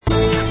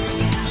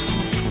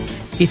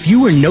If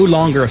you were no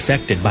longer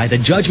affected by the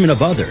judgment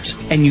of others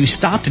and you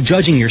stopped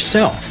judging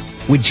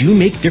yourself, would you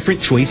make different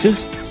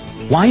choices?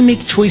 Why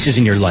make choices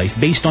in your life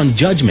based on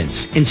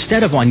judgments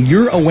instead of on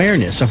your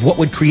awareness of what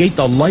would create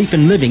the life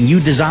and living you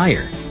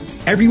desire?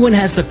 Everyone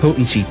has the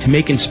potency to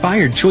make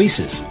inspired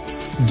choices.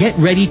 Get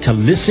ready to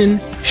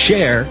listen,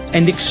 share,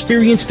 and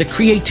experience the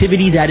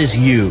creativity that is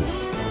you.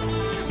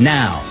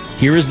 Now,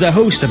 here is the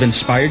host of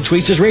Inspired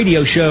Choices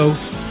Radio Show,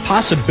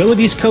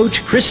 Possibilities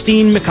Coach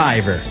Christine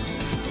McIver.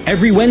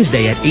 Every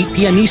Wednesday at 8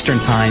 p.m. Eastern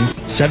Time,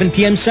 7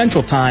 p.m.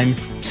 Central Time,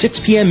 6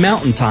 p.m.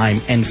 Mountain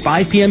Time, and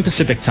 5 p.m.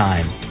 Pacific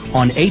Time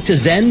on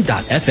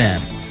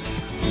A2Zen.fm.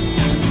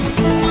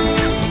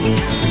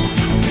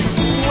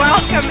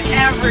 Welcome,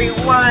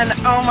 everyone.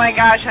 Oh, my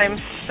gosh, I'm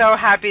so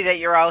happy that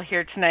you're all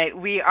here tonight.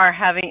 We are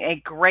having a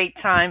great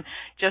time.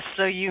 Just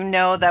so you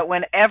know that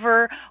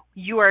whenever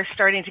you are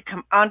starting to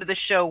come onto the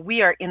show,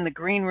 we are in the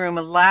green room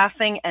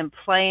laughing and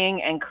playing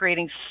and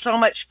creating so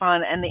much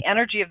fun. And the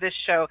energy of this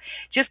show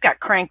just got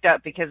cranked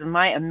up because of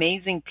my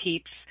amazing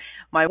peeps,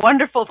 my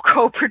wonderful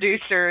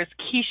co-producers,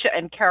 Keisha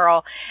and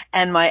Carol,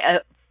 and my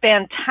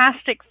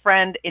fantastic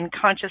friend in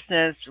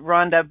consciousness,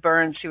 Rhonda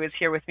Burns, who is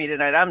here with me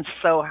tonight. I'm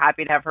so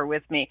happy to have her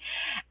with me.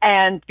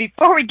 And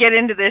before we get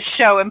into this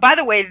show, and by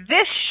the way,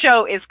 this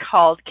show is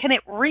called Can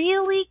It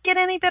Really Get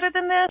Any Better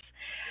Than This?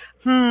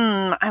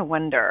 I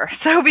wonder.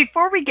 So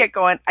before we get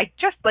going, I'd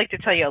just like to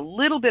tell you a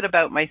little bit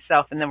about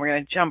myself, and then we're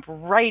going to jump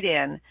right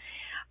in.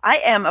 I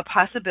am a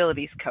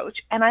possibilities coach,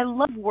 and I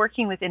love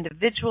working with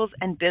individuals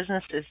and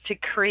businesses to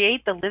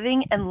create the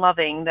living and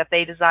loving that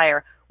they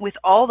desire with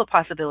all the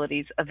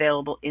possibilities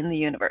available in the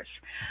universe.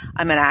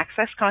 I'm an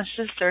Access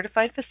Consciousness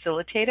certified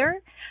facilitator,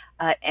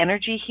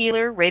 energy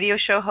healer, radio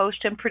show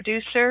host and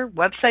producer,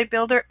 website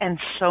builder, and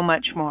so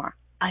much more.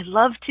 I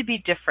love to be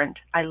different,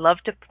 I love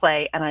to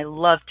play, and I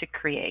love to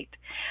create.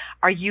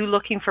 Are you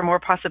looking for more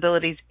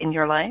possibilities in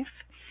your life?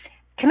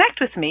 Connect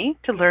with me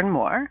to learn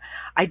more.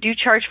 I do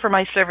charge for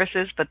my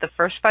services, but the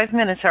first 5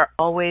 minutes are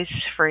always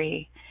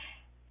free.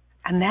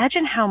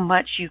 Imagine how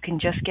much you can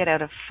just get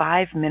out of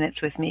 5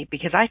 minutes with me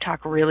because I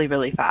talk really,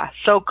 really fast.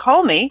 So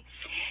call me,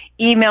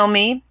 email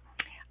me,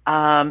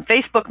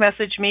 Facebook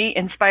message me,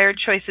 Inspired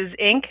Choices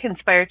Inc.,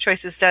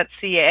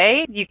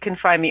 inspiredchoices.ca. You can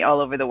find me all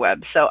over the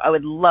web. So I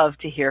would love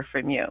to hear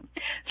from you.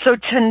 So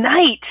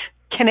tonight,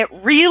 can it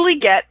really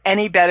get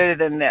any better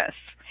than this?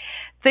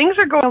 Things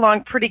are going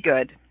along pretty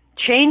good.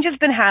 Change has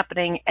been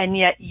happening, and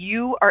yet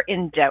you are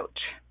in doubt.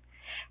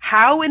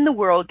 How in the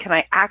world can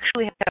I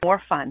actually have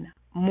more fun,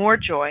 more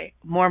joy,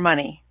 more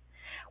money?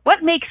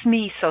 What makes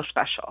me so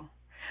special?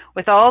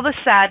 With all the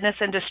sadness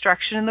and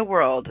destruction in the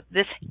world,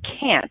 this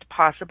can't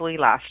possibly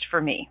last for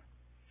me.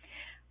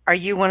 Are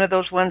you one of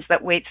those ones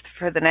that waits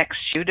for the next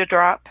shoe to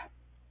drop?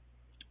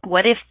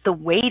 What if the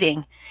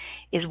waiting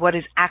is what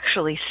is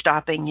actually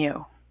stopping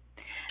you?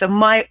 So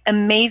my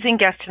amazing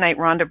guest tonight,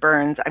 Rhonda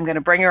Burns, I'm going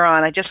to bring her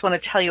on. I just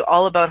want to tell you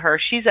all about her.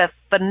 She's a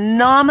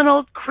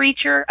phenomenal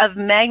creature of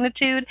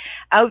magnitude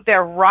out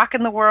there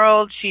rocking the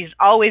world. She's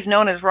always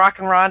known as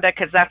Rockin' Rhonda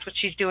because that's what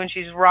she's doing.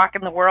 She's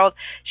rocking the world.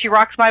 She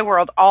rocks my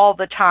world all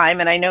the time,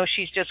 and I know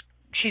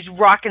she's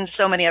rocking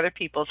so many other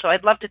people. So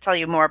I'd love to tell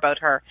you more about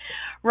her.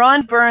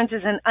 Ron Burns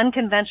is an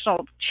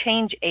unconventional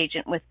change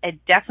agent with a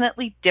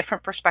definitely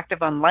different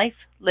perspective on life,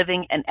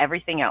 living, and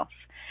everything else.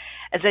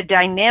 As a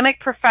dynamic,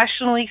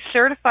 professionally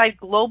certified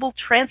global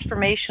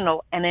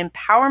transformational and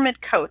empowerment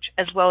coach,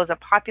 as well as a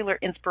popular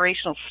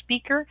inspirational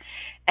speaker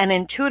and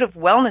intuitive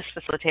wellness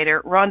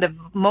facilitator, Rhonda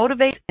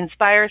motivates,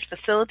 inspires,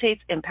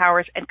 facilitates,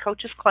 empowers, and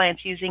coaches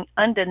clients using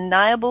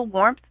undeniable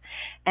warmth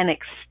and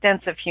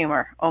extensive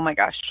humor. Oh my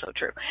gosh, so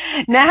true.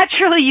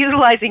 Naturally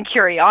utilizing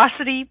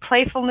curiosity,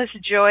 playfulness,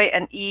 joy,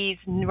 and ease,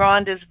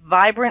 Rhonda's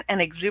vibrant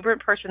and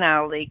exuberant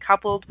personality,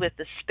 coupled with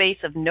the space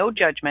of no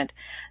judgment,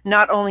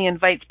 not only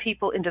invites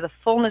people into the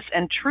fullness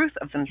and truth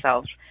of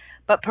themselves,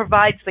 but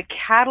provides the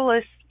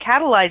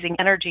catalyzing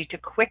energy to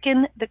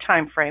quicken the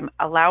time frame,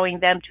 allowing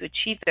them to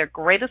achieve their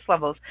greatest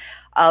levels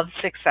of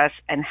success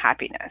and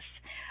happiness.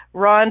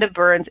 Rhonda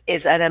Burns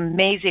is an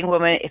amazing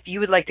woman. If you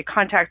would like to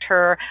contact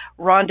her,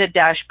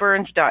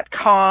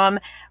 rhonda-burns.com.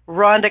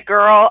 Rhonda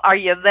girl, are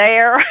you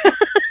there?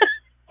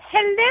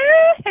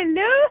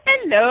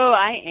 Hello,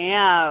 I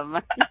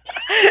am.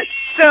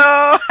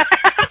 So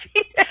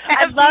happy to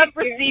I love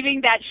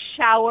receiving that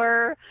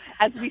shower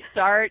as we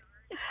start.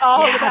 It's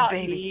all about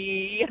baby.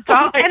 me.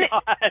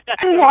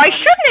 And why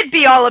shouldn't it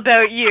be all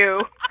about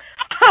you?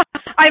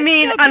 I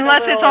mean,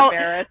 unless it's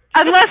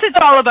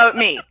all about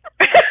me.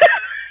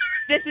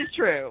 This is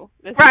true.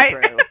 This right.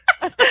 is true.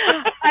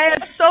 I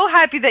am so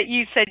happy that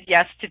you said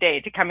yes today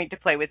to coming to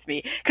play with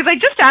me, because I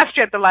just asked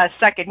you at the last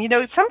second. You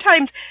know,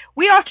 sometimes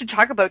we often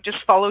talk about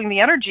just following the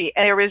energy,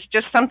 and there was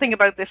just something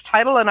about this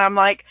title, and I'm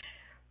like,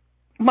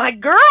 my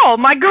girl,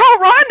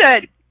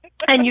 Rhonda.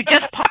 And you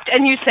just popped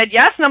and you said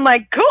yes, and I'm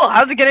like, cool,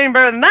 how's it get any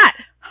better than that?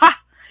 Ha!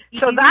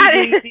 So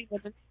easy,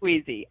 that is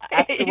squeezy.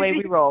 That's the way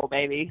we roll,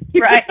 baby.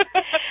 Right.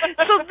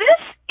 So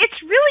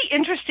it's really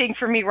interesting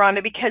for me,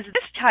 Rhonda, because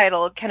this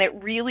title, Can It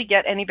Really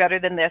Get Any Better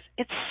Than This?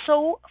 It's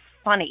so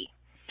funny.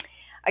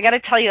 I got to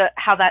tell you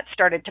how that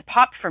started to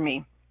pop for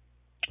me.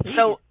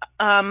 So,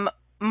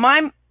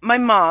 my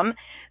mom,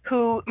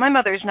 my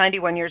mother is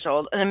 91 years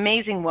old, an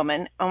amazing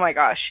woman. Oh my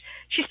gosh,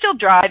 she still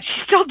drives.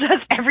 She still does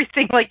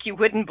everything like you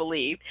wouldn't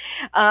believe.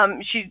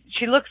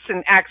 She looks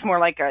and acts more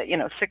like a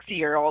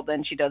 60-year-old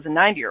than she does a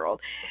 90-year-old.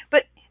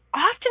 But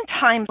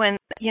oftentimes when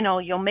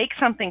you'll make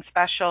something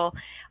special,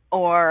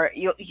 or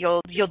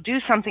you'll do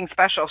something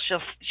special,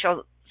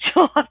 she'll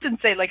often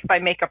say, like, if I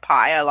make a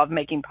pie, I love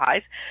making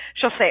pies.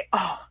 She'll say,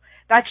 "Oh,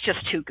 that's just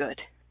too good."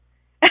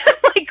 And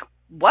I'm like,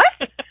 what?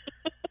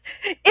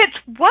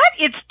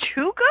 It's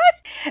too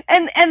good?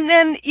 And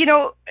then,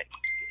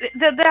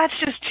 that's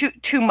just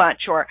too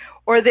much, or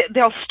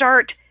they'll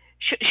start,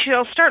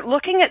 she'll start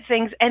looking at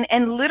things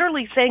and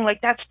literally saying,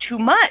 like, that's too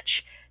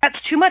much. That's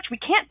too much. It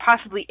can't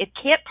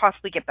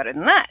possibly get better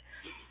than that.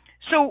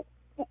 So,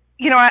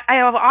 I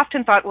have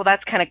often thought, well,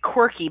 that's kind of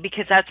quirky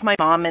because that's my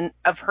mom and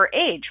of her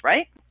age,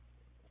 right?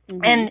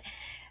 Mm-hmm. And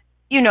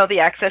the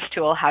Access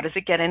tool, how does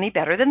it get any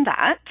better than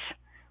that?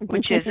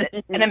 Which is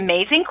an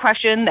amazing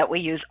question that we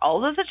use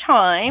all of the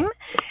time.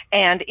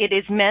 And it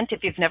is meant,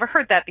 if you've never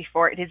heard that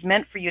before, it is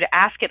meant for you to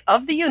ask it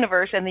of the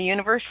universe, and the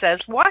universe says,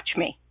 watch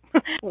me.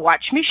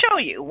 Watch me show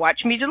you.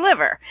 Watch me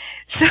deliver.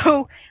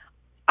 So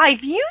I'm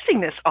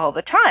using this all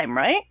the time,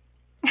 right?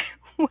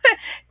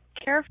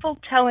 Careful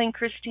telling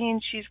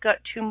Christine she's got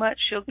too much.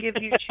 She'll give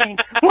you change.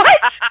 What?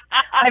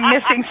 I'm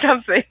missing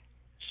something.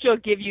 She'll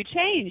give you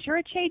change. You're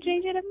a change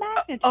agent of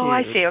magnitude. Oh,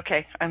 I see.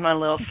 Okay. I'm a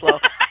little slow.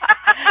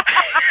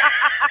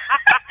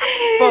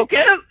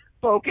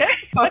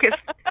 Focus.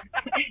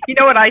 You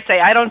know what I say?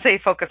 I don't say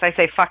focus. I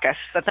say fuck us.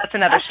 But that's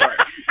another story.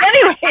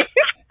 Anyway.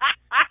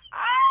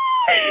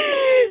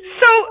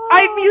 So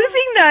I'm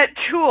using that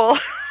tool.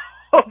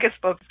 Focus.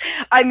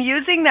 I'm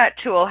using that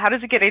tool. How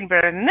does it get any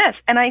better than this?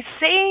 And I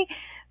say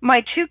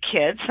my two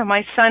kids, so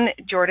my son,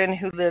 Jordan,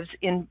 who lives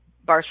in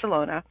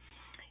Barcelona,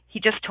 he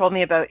just told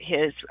me about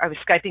I was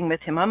Skyping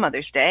with him on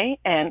Mother's Day,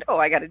 and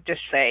I got to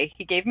just say,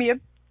 he gave me a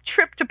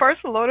trip to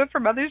Barcelona for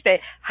Mother's Day.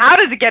 How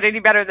does it get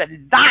any better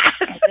than that?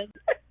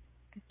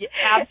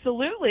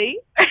 Absolutely.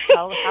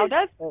 How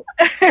does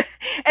it?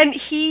 And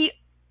he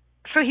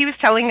was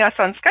telling us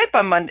on Skype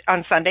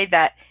on Sunday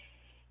that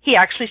he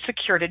actually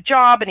secured a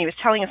job, and he was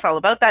telling us all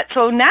about that.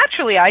 So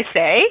naturally I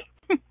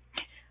say,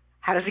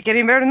 how does it get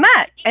any better than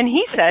that? And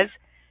he says,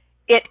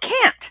 it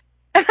can't.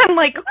 And I'm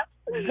like,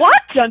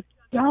 what? Dun,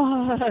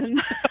 dun. And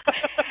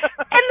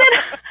then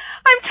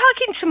I'm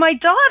talking to my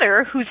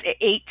daughter, who's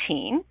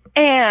 18,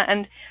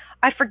 and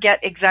I forget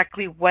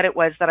exactly what it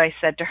was that I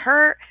said to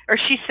her, or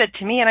she said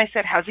to me, and I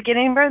said, how's it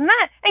getting any better than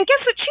that? And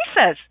guess what she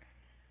says?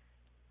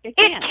 It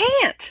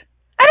can't.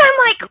 And I'm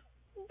like,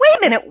 wait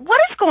a minute, what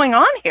is going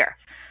on here?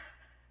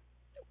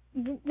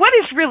 What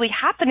is really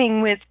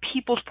happening with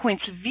people's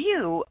points of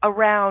view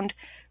around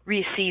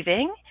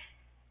receiving,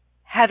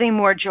 having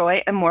more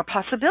joy and more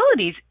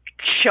possibilities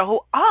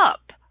show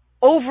up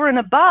over and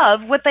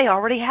above what they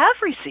already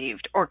have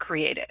received or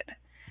created?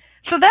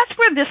 So that's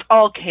where this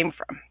all came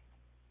from.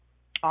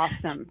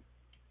 Awesome.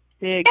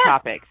 Big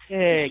topic.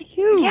 Big,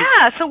 huge.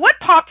 Yeah. So what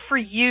popped for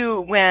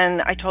you when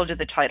I told you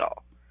the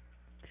title?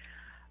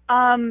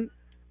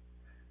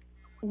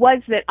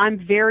 Was that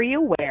I'm very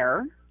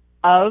aware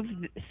of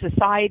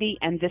society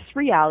and this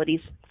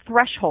reality's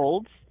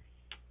thresholds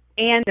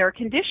and their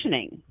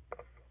conditioning,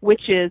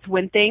 which is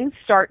when things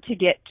start to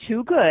get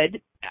too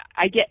good.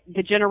 I get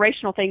the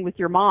generational thing with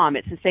your mom.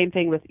 It's the same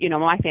thing with,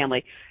 my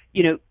family.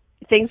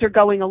 Things are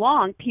going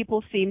along.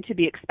 People seem to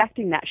be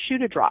expecting that shoe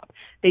to drop.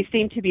 They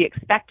seem to be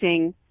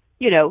expecting,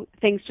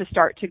 things to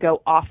start to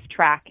go off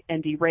track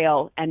and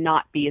derail and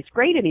not be as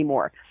great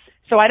anymore.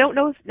 So I don't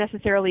know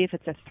necessarily if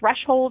it's a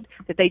threshold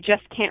that they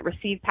just can't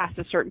receive past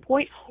a certain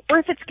point, or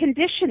if it's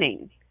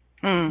conditioning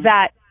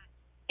that,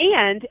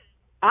 and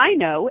I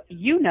know,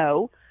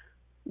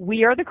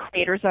 we are the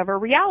creators of our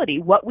reality.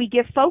 What we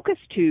give focus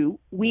to,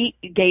 we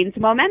gains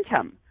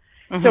momentum.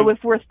 Mm-hmm. So if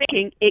we're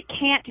thinking it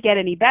can't get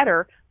any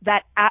better,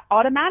 that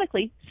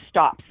automatically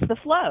stops the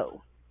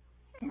flow.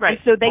 Right. And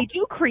so they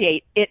do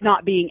create it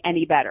not being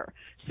any better.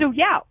 So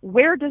yeah,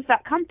 where does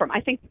that come from? I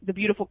think the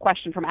beautiful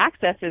question from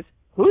Access is,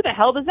 who the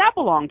hell does that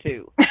belong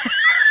to?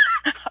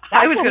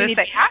 I was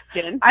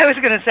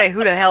going to say,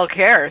 who the hell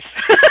cares?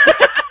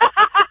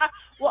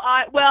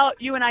 Well,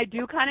 you and I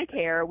do kind of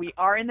care. We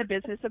are in the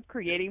business of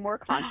creating more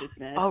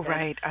consciousness. Oh,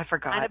 right. I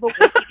forgot. Kind of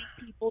awakening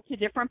people to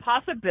different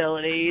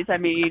possibilities. I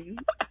mean,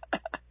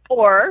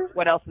 or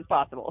what else is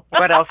possible?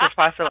 What else is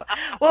possible?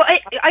 Well,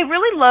 I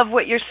really love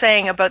what you're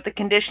saying about the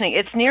conditioning.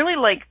 It's nearly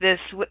like this,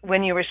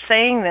 when you were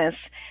saying this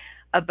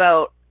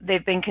about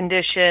they've been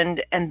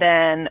conditioned, and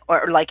then,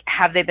 or like,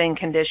 have they been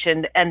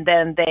conditioned, and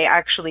then they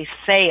actually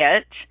say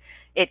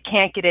it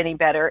can't get any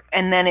better,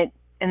 and then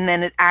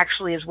it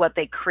actually is what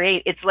they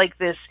create. It's like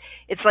this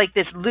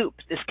loop,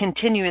 this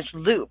continuous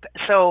loop.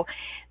 So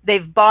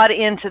they've bought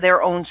into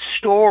their own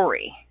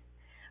story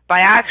by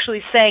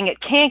actually saying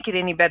it can't get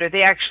any better.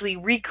 They actually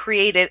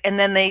recreate it, and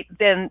then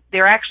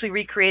they're actually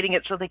recreating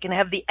it so they can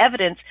have the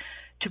evidence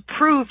to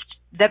prove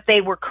that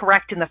they were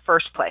correct in the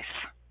first place.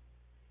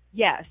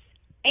 Yes.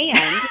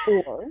 And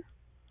or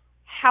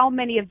how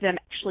many of them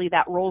actually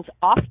that rolls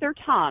off their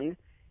tongue,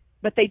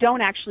 but they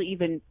don't actually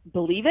even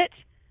believe it.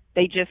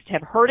 They just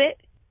have heard it,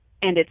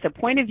 and it's a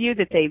point of view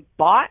that they've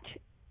bought,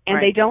 and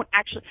Right. they don't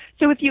actually.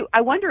 So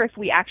I wonder if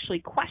we actually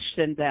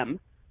question them.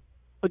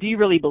 Well, do you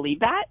really believe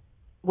that?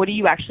 What do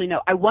you actually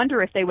know? I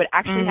wonder if they would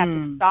actually have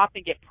to stop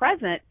and get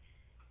present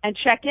and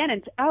check in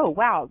and say, oh,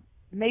 wow,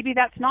 maybe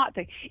that's not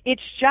the.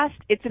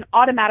 It's an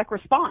automatic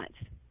response.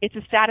 It's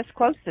a status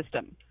quo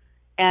system,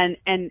 and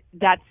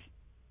that's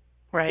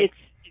Right. it's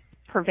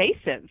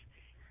pervasive.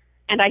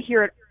 And I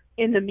hear it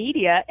in the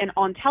media and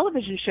on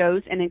television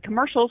shows and in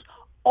commercials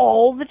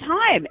all the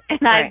time.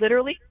 And Right. I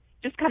literally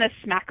just kind of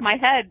smack my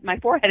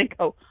forehead and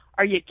go,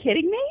 are you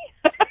kidding me?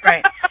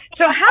 Right.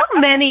 So how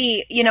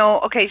many,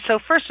 okay, so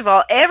first of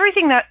all,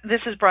 everything that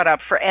this has brought up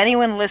for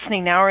anyone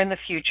listening now or in the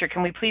future,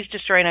 can we please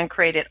destroy and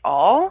uncreate it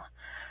all?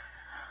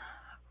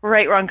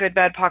 Right, wrong, good,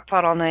 bad, POC,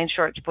 POD, all nine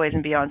shorts, boys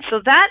and beyond.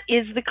 So that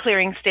is the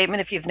clearing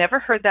statement. If you've never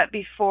heard that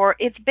before,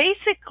 it's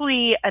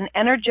basically an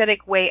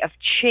energetic way of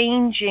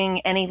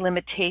changing any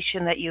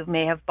limitation that you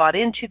may have bought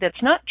into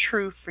that's not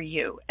true for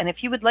you. And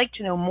if you would like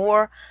to know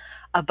more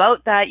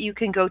about that, you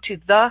can go to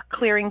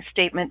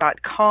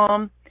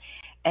theclearingstatement.com.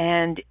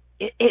 And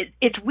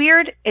it's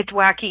weird, it's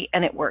wacky,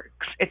 and it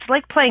works. It's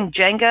like playing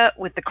Jenga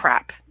with the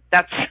crap.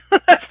 That's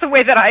the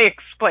way that I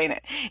explain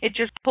it. It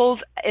just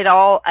pulls it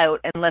all out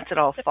and lets it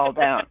all fall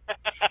down. I've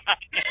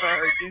never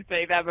heard you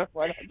say that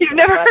before. You've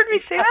never heard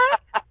me say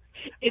that?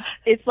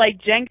 It's like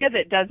Jenga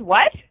that does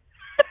what?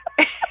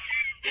 It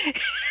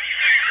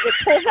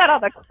pulls out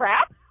all the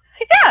crap?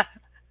 Yeah.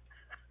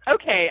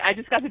 Okay, I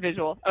just got the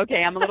visual.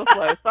 Okay, I'm a little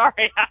slow.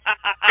 Sorry.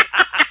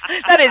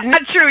 That is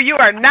not true. You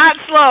are not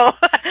slow.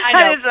 I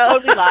know.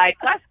 Totally lied.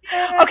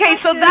 Okay,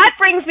 so that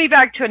brings me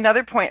back to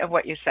another point of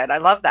what you said. I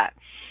love that.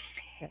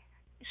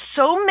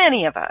 So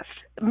many of us,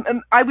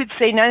 I would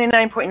say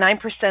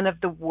 99.9% of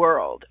the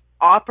world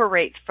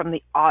operates from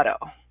the auto.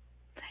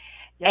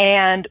 Yep.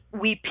 And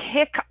we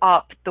pick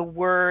up the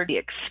word, the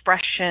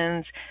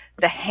expressions,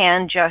 the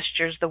hand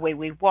gestures, the way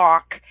we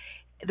walk,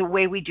 the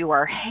way we do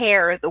our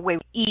hair, the way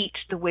we eat,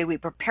 the way we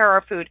prepare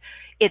our food.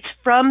 It's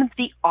from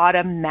the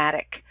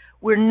automatic.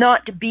 We're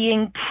not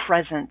being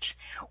present.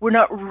 We're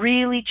not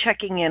really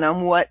checking in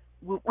on what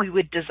we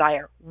would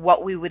desire,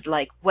 what we would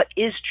like, what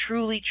is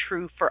truly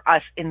true for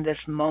us in this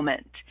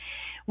moment.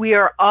 We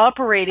are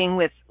operating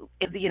with,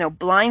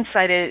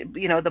 blindsided,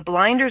 the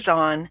blinders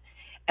on,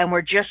 and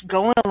we're just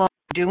going along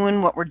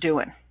doing what we're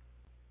doing.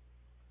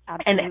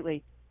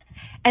 Absolutely.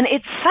 And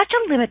it's such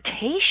a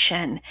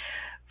limitation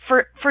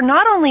for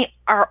not only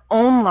our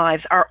own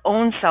lives, our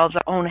own selves,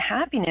 our own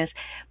happiness,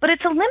 but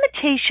it's a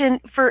limitation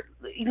for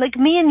like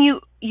me and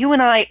you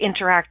and I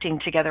interacting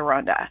together,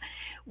 Rhonda.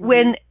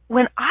 Mm-hmm.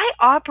 When I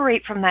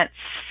operate from that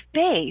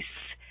space,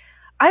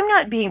 I'm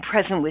not being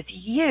present with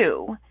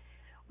you,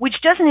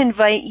 which doesn't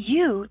invite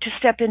you to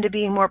step into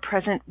being more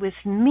present with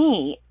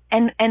me.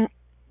 And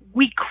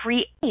we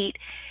create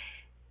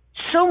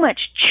so much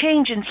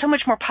change and so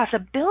much more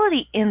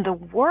possibility in the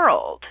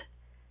world.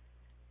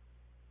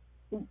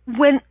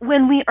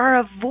 When we are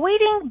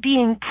avoiding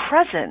being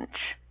present,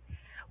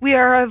 we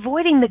are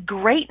avoiding the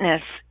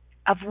greatness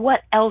of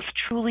what else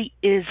truly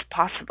is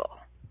possible.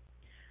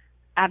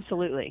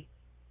 Absolutely.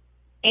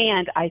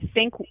 And I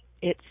think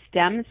it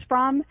stems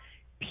from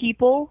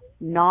people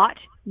not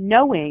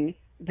knowing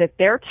that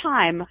their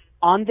time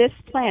on this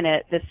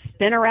planet, this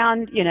spin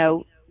around,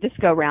 this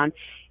go round,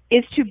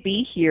 is to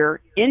be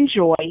here in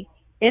joy,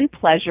 in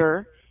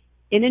pleasure,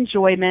 in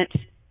enjoyment,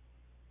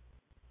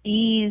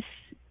 ease,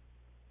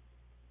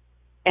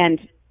 and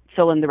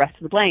fill in the rest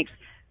of the blanks.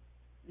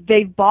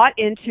 They've bought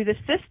into the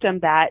system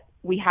that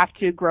we have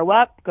to grow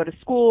up, go to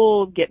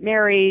school, get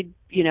married,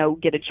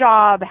 get a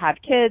job, have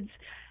kids,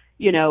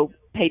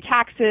 pay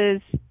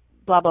taxes,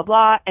 blah, blah,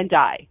 blah, and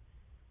die.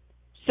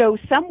 So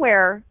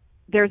somewhere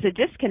there's a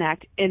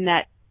disconnect in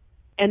that,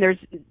 and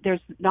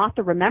there's not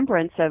the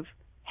remembrance of,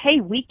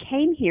 hey, we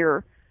came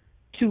here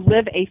to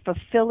live a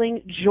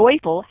fulfilling,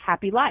 joyful,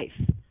 happy life.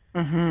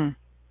 Mm-hmm.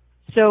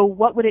 So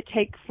what would it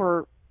take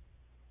for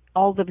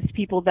all those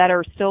people that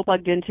are still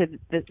plugged into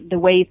the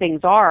way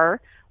things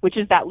are, which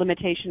is that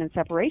limitation and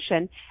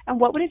separation, and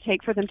what would it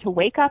take for them to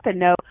wake up and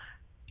know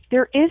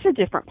there is a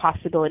different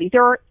possibility?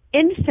 There are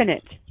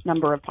infinite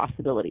number of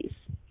possibilities.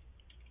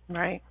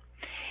 Right.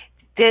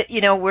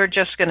 We're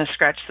just going to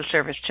scratch the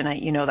surface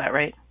tonight. You know that,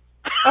 right?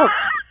 Oh,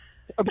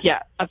 yeah,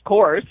 of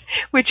course.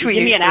 Which we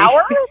give me an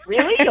hour?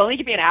 Really? You only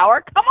give me an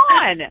hour? Come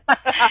on.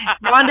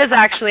 Rhonda's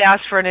actually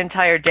asked for an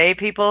entire day,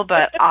 people,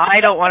 but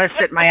I don't want to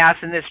sit my ass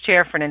in this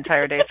chair for an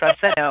entire day, so I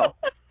said no.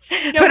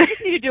 No, we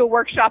just need to do a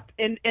workshop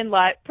in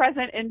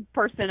present in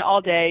person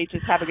all day.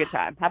 Just have a good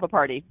time. Have a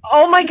party.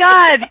 Oh my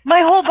God,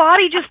 my whole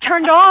body just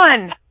turned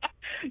on.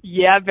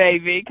 Yeah,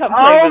 baby. Come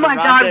play with my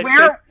God,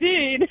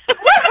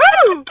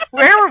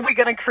 where are we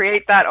going to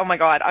create that? Oh my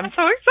God, I'm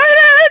so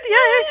excited.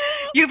 Yay.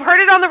 You've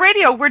heard it on the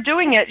radio. We're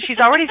doing it. She's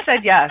already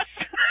said yes.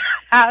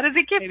 How does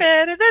it get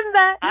better than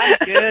that? I'm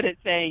good at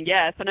saying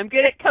yes, and I'm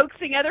good at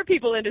coaxing other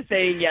people into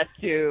saying yes,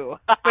 too.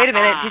 Wait a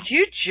minute. Did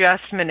you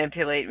just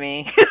manipulate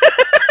me?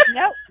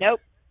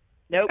 Nope.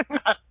 Not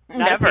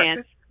Never. a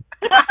chance.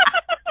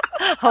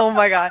 Oh,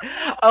 my God.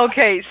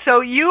 Okay,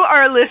 so you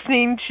are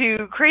listening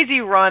to Crazy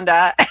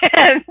Rhonda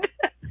and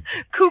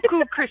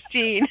Cuckoo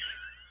Christine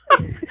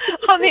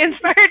on the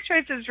Inspired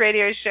Choices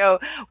radio show.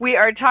 We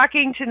are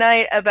talking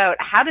tonight about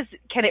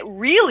can it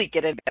really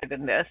get any better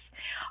than this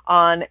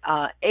on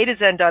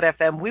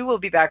A2Zen.fm. We will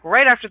be back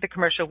right after the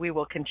commercial. We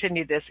will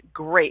continue this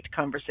great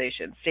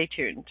conversation. Stay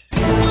tuned.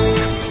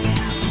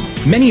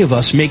 Many of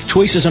us make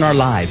choices in our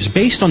lives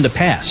based on the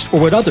past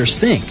or what others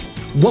think.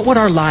 What would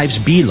our lives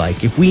be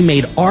like if we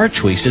made our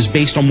choices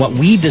based on what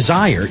we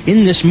desire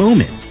in this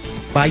moment?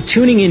 By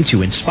tuning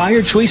into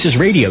Inspired Choices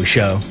radio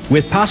show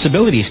with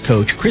Possibilities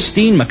coach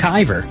Christine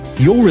McIver,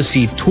 you'll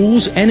receive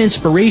tools and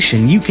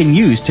inspiration you can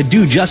use to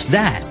do just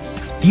that.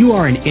 You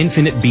are an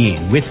infinite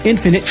being with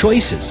infinite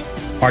choices.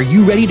 Are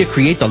you ready to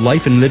create the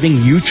life and living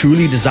you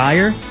truly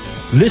desire?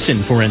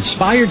 Listen for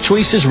Inspired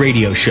Choices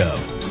radio show.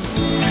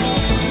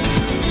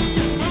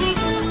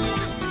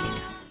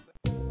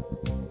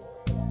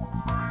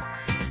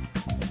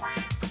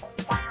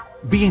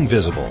 Being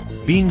visible,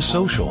 being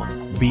social,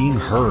 being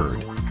heard.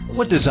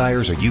 What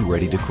desires are you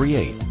ready to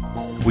create?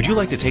 Would you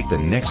like to take the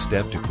next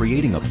step to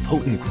creating a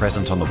potent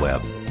presence on the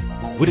web?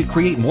 Would it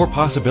create more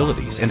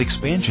possibilities and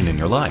expansion in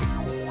your life?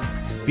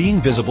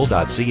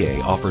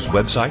 BeingVisible.ca offers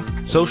website,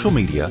 social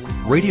media,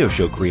 radio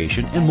show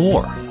creation, and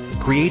more.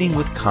 Creating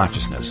with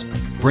consciousness,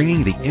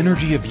 bringing the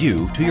energy of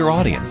you to your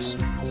audience.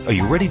 Are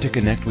you ready to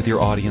connect with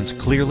your audience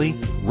clearly,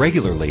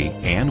 regularly,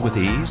 and with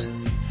ease?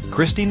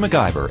 Christine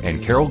McIver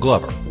and Carol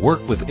Glover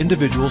work with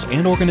individuals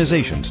and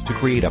organizations to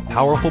create a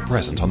powerful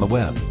presence on the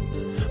web.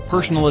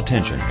 Personal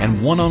attention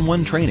and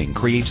one-on-one training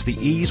creates the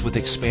ease with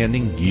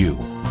expanding you.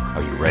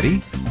 Are you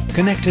ready?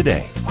 Connect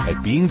today at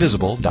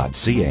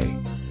beingvisible.ca.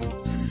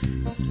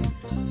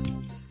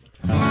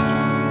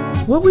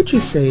 What would you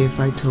say if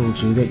I told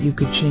you that you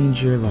could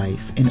change your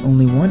life in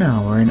only 1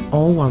 hour and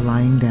all while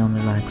lying down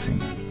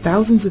relaxing?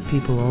 Thousands of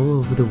people all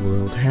over the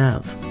world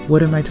have.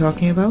 What am I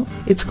talking about?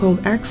 It's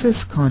called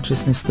Access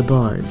Consciousness, the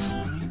BARS.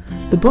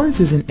 The BARS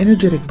is an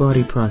energetic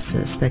body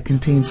process that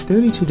contains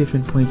 32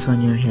 different points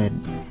on your head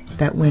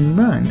that, when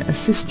run,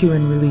 assist you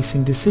in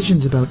releasing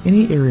decisions about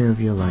any area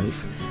of your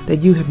life that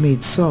you have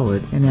made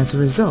solid and as a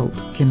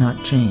result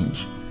cannot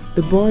change.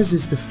 The BARS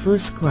is the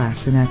first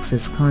class in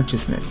Access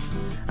Consciousness,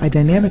 a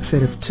dynamic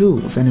set of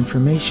tools and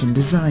information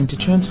designed to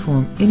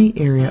transform any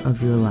area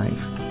of your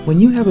life. When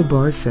you have a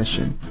BARS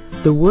session,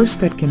 the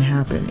worst that can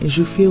happen is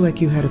you feel like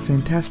you had a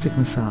fantastic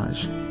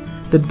massage.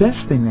 The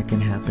best thing that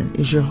can happen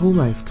is your whole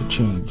life could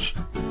change.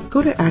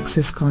 Go to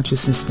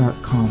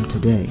accessconsciousness.com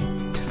today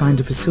to find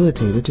a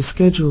facilitator to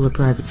schedule a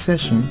private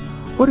session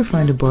or to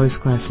find a BARS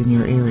class in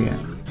your area.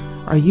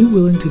 Are you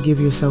willing to give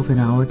yourself an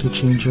hour to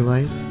change your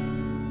life?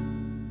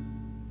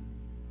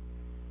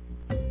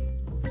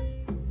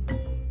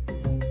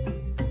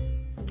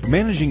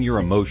 Managing your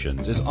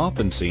emotions is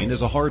often seen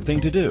as a hard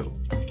thing to do.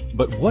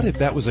 But what if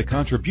that was a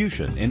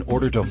contribution in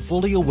order to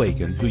fully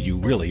awaken who you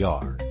really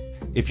are?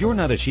 If you're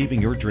not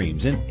achieving your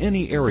dreams in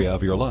any area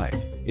of your life,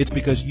 it's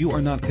because you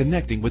are not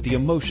connecting with the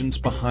emotions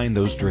behind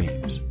those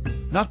dreams.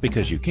 Not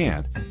because you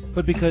can't,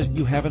 but because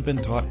you haven't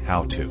been taught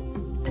how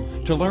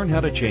to. To learn how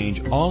to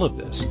change all of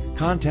this,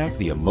 contact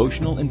the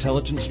emotional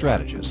intelligence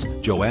strategist,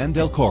 Joanne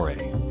Delcore.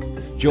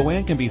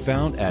 Joanne can be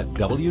found at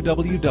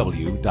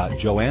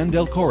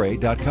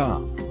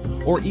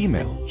www.joannedelcore.com or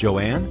email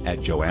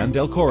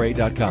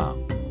joanne@joannedelcore.com.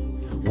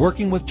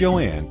 Working with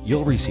Joanne,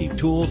 you'll receive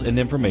tools and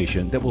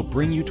information that will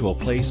bring you to a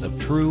place of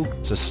true,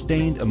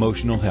 sustained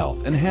emotional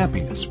health and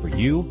happiness for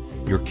you,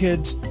 your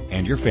kids,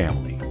 and your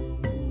family.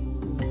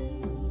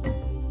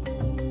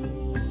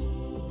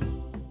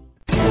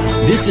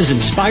 This is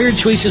Inspired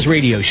Choices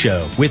Radio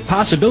Show with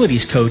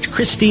Possibilities Coach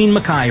Christine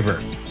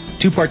McIver.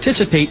 To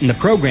participate in the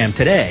program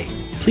today,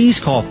 please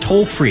call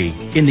toll-free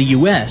in the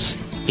U.S.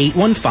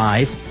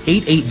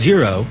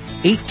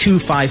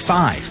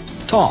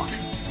 815-880-8255, TALK,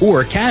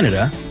 or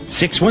Canada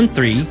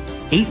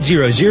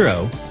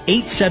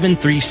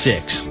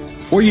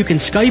 613-800-8736. Or you can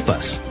Skype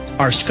us.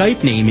 Our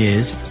Skype name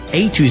is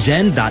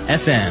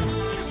A2Zen.fm.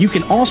 You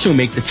can also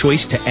make the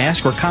choice to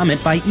ask or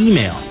comment by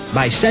email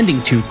by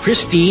sending to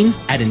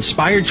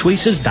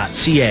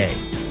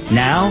Christine@inspiredchoices.ca.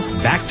 Now,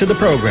 back to the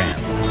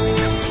program.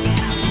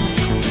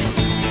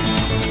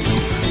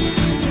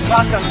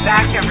 Welcome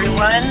back,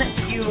 everyone.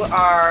 You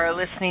are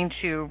listening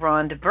to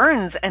Rhonda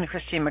Burns and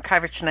Christine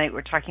McIver tonight.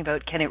 We're talking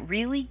about, can it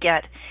really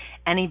get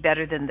any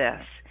better than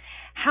this?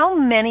 How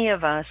many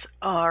of us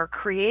are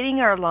creating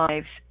our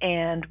lives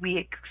and we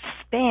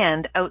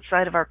expand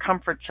outside of our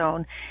comfort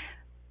zone?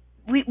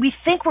 We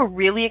think we're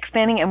really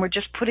expanding and we're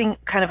just putting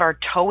kind of our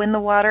toe in the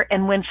water.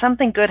 And when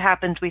something good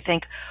happens, we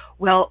think,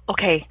 well,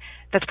 okay,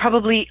 that's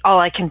probably all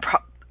I can.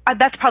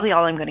 That's probably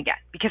all I'm going to get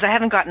because I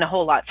haven't gotten a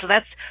whole lot. So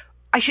that's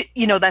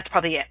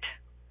probably it.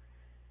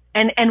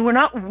 And we're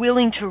not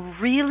willing to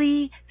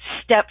really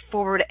step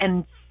forward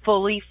and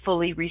fully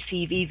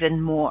receive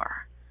even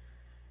more.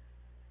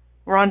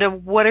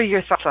 Rhonda, what are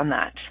your thoughts on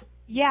that?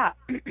 Yeah,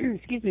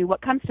 excuse me.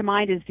 What comes to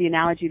mind is the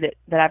analogy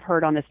that I've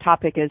heard on this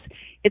topic is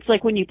it's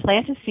like when you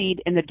plant a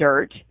seed in the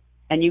dirt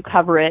and you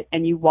cover it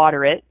and you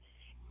water it,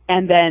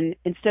 and then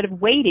instead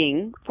of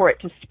waiting for it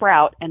to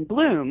sprout and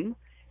bloom,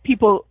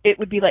 it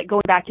would be like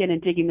going back in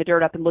and digging the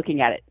dirt up and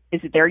looking at it.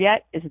 Is it there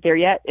yet? Is it there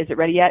yet? Is it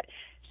ready yet?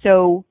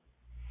 So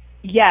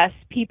yes,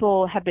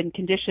 people have been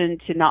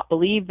conditioned to not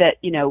believe that,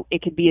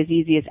 it could be as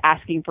easy as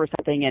asking for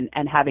something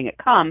and having it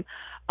come.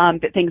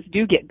 That things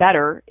do get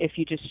better if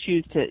you just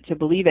choose to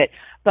believe it.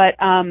 But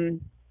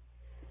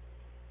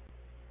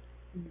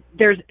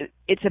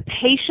it's a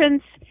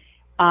patience,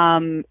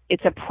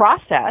 it's a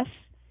process,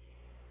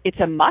 it's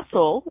a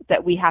muscle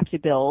that we have to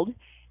build.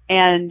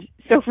 And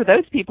so for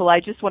those people, I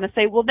just want to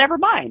say, well, never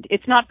mind.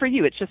 It's not for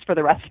you. It's just for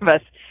the rest of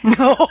us.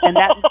 No. And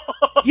that,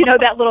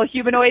 that little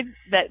humanoid,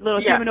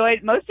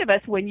 humanoid, most of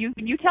us, when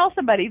you tell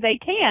somebody they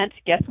can't,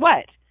 guess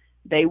what?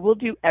 They will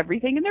do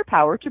everything in their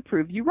power to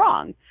prove you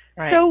wrong.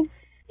 Right. So,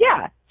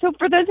 yeah. So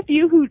for those of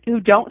you who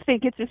don't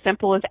think it's as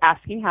simple as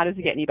asking, how does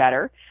it get any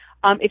better?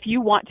 If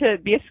you want to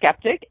be a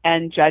skeptic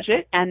and judge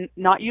it and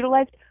not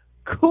utilize,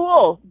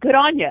 cool, good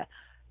on you.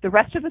 The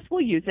rest of us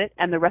will use it,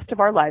 and the rest of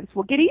our lives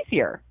will get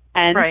easier.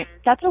 And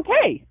that's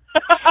okay.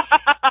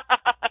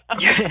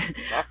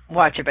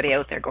 Watch everybody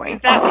out there going,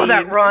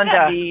 that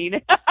Rhonda.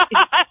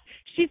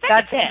 She's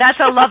that's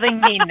a loving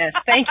meanness.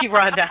 Thank you,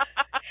 Rhonda.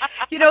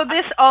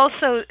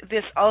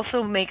 This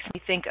also makes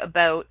me think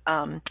about,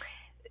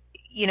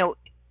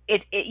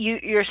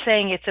 you're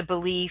saying it's a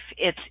belief,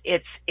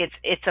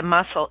 it's a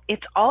muscle.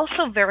 It's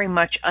also very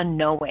much a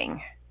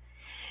knowing.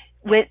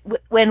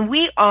 When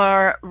we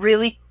are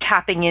really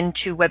tapping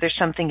into whether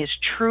something is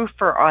true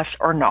for us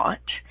or not,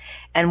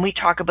 and we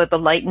talk about the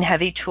light and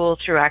heavy tool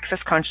through Access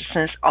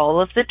Consciousness all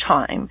of the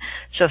time.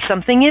 So if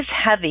something is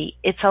heavy,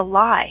 it's a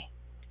lie.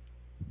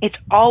 It's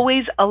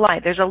always a lie.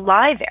 There's a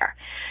lie there.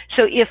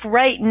 So if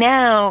right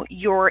now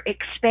you're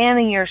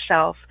expanding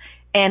yourself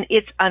and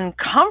it's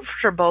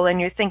uncomfortable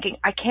and you're thinking,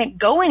 I can't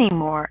go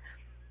anymore,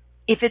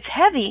 if it's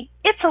heavy,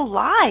 it's a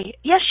lie.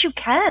 Yes, you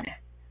can.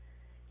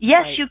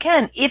 Yes, you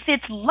can. If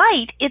it's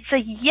light, it's a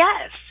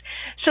yes.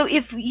 So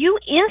if you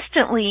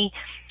instantly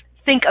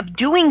think of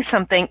doing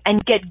something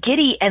and get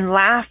giddy and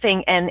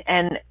laughing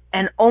and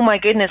oh my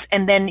goodness,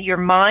 and then your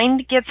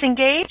mind gets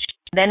engaged,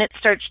 then it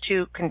starts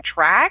to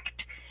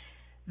contract,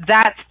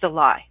 that's the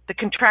lie. The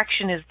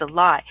contraction is the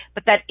lie.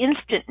 But that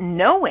instant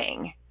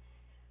knowing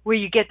where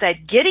you get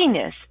that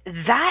giddiness,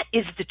 that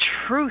is the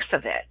truth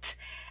of it.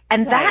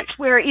 And that's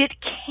where it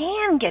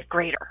can get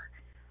greater.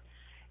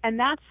 And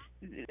that's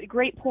a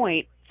great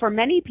point. For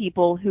many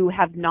people who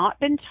have not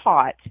been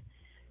taught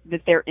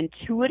that their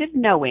intuitive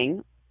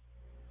knowing,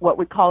 what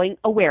we're calling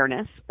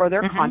awareness, or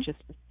their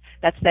consciousness,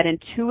 that's that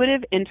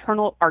intuitive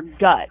internal, our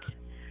gut,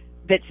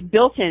 that's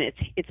built in,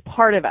 it's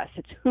part of us,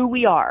 it's who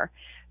we are,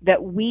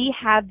 that we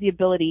have the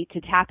ability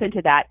to tap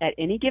into that at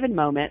any given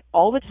moment,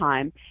 all the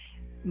time.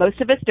 Most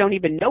of us don't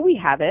even know we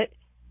have it.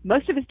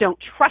 Most of us don't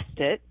trust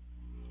it,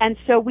 and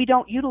so we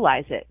don't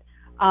utilize it.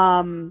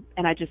 And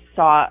I just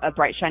saw a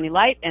bright, shiny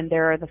light, and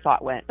there the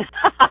thought went.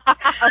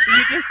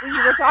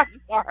 You were talking,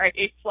 sorry.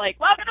 It's like,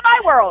 welcome to my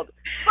world.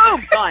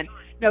 Boom, gone.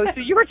 No,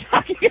 so you were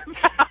talking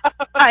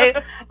about...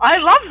 I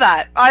love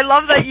that. I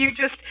love that you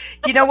just,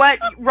 you know what,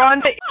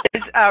 Rhonda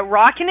is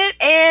rocking it,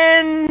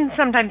 and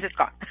sometimes it's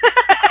gone.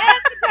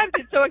 And sometimes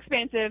it's so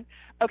expansive.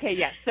 Okay,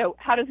 yes, so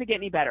how does it get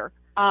any better?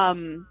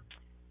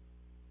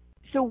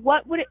 So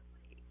what would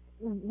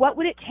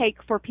it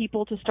take for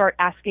people to start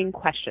asking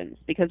questions?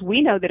 Because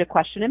we know that a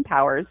question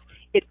empowers.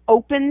 It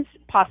opens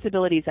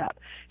possibilities up.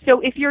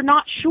 So if you're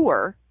not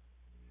sure,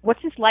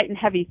 what's this light and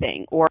heavy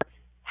thing? Or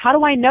how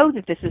do I know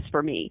that this is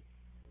for me?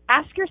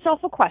 Ask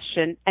yourself a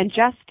question and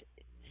just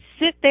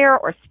sit there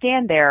or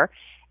stand there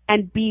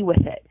and be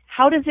with it.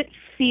 How does it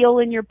feel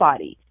in your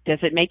body? Does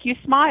it make you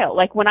smile?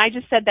 Like when I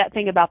just said that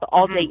thing about the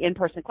all-day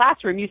in-person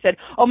classroom, you said,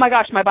 oh my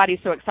gosh, my body's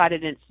so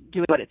excited and it's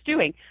doing what it's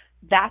doing.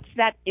 That's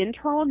that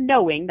internal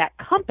knowing, that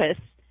compass,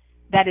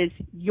 that is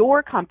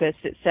your compass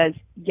that says,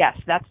 yes,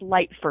 that's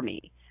light for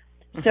me.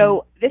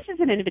 So this is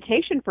an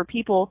invitation for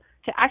people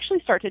to actually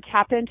start to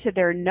tap into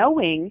their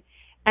knowing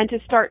and to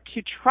start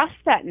to trust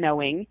that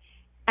knowing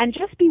and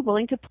just be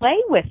willing to play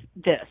with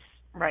this.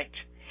 Right.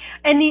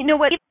 And you know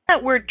what? Even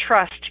that word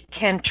trust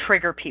can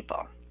trigger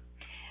people.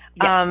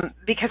 Yes.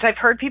 Because I've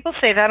heard people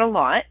say that a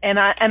lot, and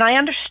I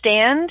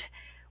understand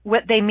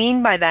what they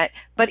mean by that.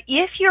 But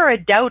if you're a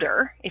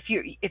doubter, if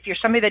you're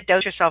somebody that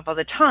doubts yourself all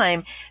the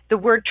time, the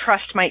word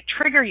trust might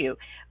trigger you.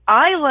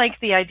 I like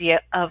the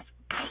idea of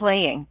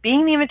playing,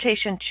 being the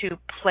invitation to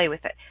play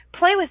with it.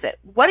 Play with it.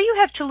 What do you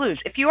have to lose?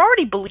 If you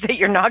already believe that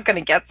you're not going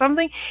to get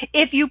something,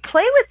 if you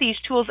play with these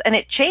tools and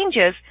it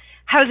changes,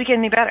 how does it get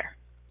any better?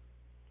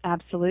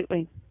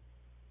 Absolutely.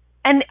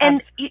 And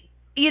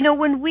you know,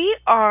 when we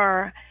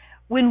are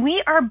when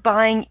we are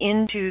buying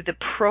into the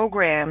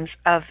programs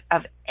of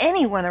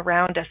anyone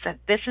around us that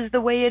this is the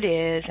way it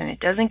is and it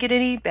doesn't get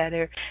any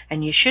better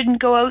and you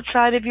shouldn't go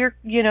outside of your,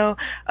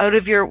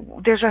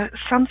 there's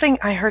something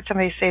I heard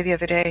somebody say the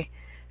other day,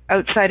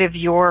 outside of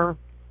your,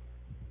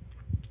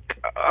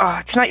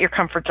 it's not your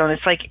comfort zone.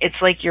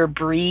 It's like your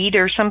breed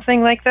or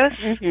something like this.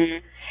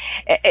 Mm-hmm.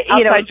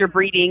 Outside your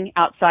breeding,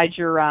 outside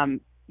your,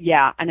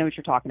 yeah, I know what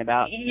you're talking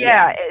about.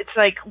 Yeah, it's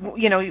like,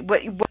 what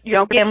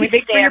your family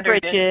get too big for your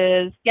standard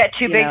britches. Get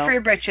too big for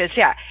your britches,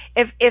 yeah.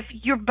 If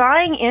you're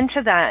buying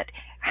into that,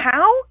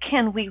 how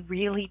can we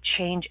really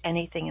change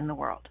anything in the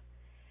world?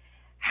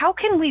 How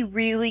can we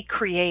really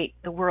create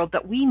the world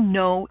that we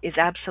know is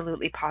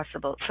absolutely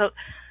possible? So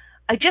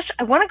I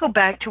want to go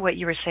back to what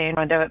you were saying,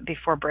 Rhonda,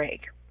 before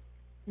break.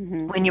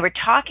 Mm-hmm. When you were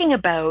talking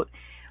about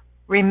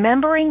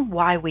remembering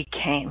why we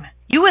came.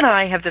 You and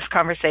I have this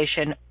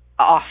conversation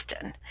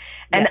often.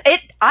 And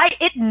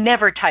it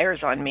never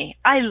tires on me.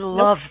 I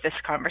love this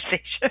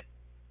conversation.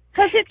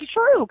 Because it's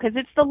true. Because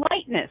it's the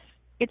lightness.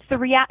 It's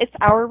it's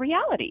our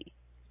reality.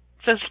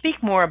 So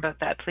speak more about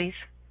that, please.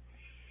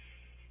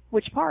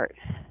 Which part?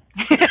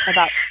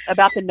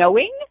 about the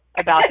knowing?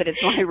 About that it's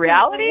my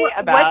reality?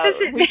 About what does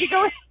it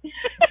mean?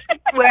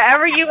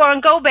 Wherever you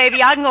want to go,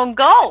 baby, I'm going to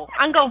go.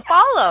 I'm going to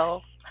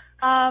follow.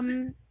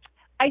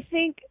 I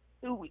think,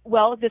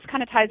 well, this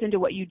kind of ties into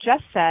what you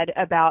just said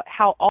about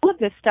how all of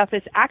this stuff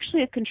is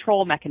actually a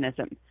control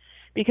mechanism.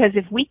 Because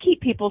if we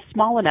keep people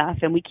small enough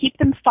and we keep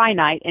them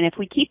finite and if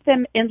we keep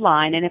them in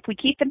line and if we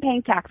keep them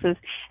paying taxes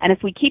and if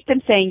we keep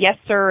them saying yes,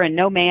 sir, and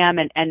no, ma'am,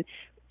 and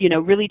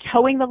really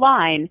towing the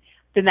line,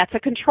 then that's a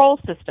control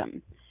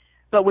system.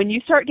 But when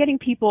you start getting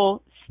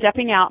people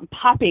stepping out and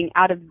popping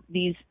out of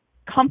these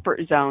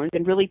comfort zones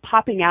and really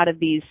popping out of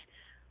these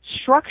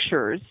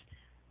structures,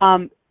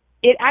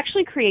 it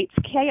actually creates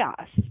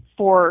chaos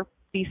for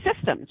these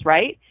systems,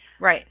 right?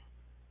 Right.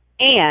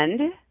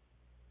 And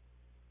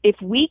if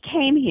we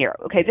came here,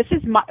 okay,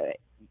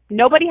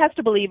 nobody has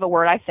to believe a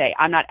word I say.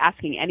 I'm not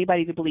asking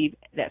anybody to believe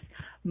this.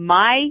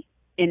 My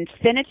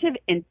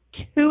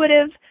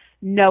intuitive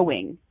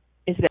knowing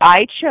is that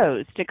I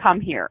chose to come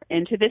here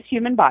into this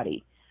human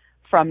body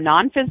from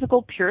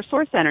non-physical, pure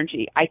source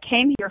energy. I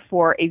came here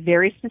for a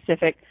very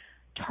specific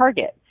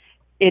target.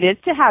 It is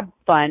to have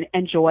fun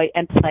and joy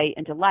and play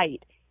and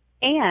delight.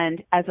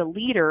 And as a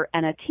leader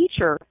and a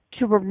teacher,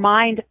 to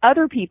remind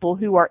other people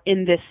who are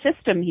in this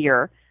system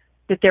here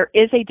that there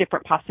is a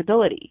different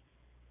possibility.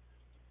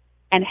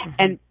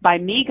 And by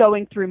me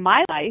going through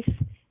my life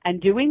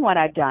and doing what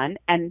I've done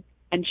and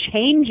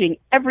changing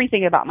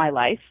everything about my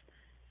life,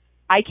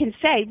 I can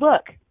say,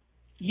 look,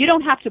 you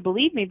don't have to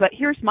believe me, but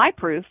here's my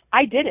proof.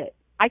 I did it.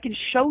 I can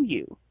show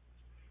you.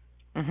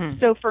 Mm-hmm.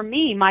 So for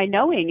me, my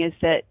knowing is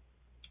that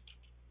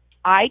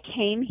I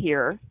came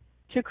here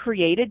to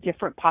create a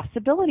different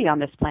possibility on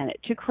this planet,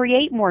 to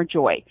create more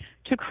joy,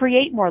 to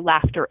create more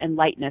laughter and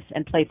lightness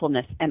and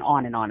playfulness and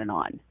on and on and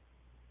on.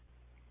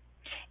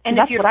 And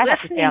that's what I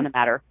have to say on the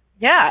matter.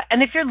 Yeah,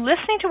 and if you're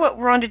listening to what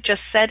Rhonda just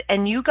said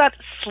and you got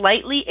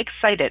slightly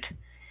excited,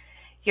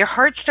 your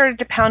heart started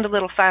to pound a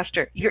little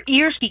faster, your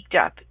ears peaked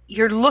up,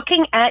 you're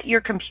looking at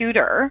your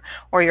computer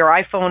or your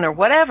iPhone or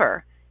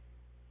whatever,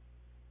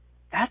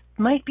 that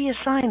might be a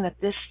sign that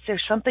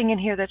there's something in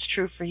here that's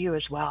true for you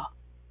as well.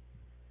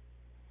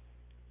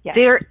 Yes.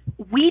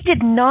 We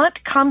did not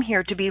come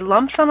here to be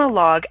lumps on a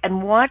log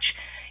and watch,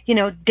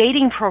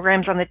 dating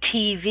programs on the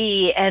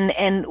TV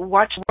and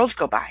watch the world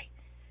go by.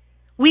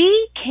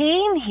 We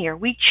came here.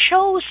 We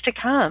chose to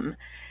come.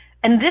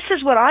 And this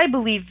is what I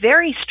believe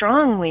very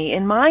strongly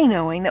in my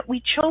knowing, that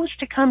we chose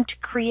to come to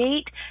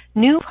create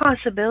new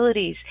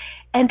possibilities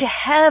and to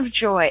have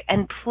joy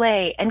and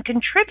play and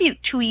contribute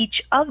to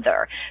each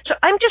other. So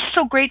I'm just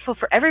so grateful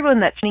for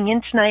everyone that's tuning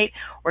in tonight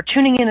or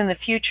tuning in the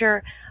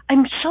future.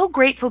 I'm so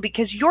grateful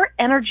because your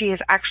energy is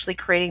actually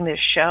creating this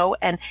show.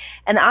 And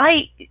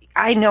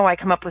I know I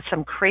come up with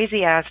some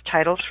crazy ass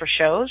titles for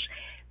shows,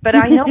 but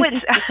I know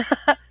it's,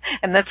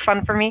 and that's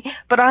fun for me,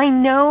 but I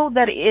know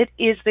that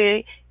it's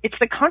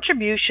the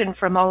contribution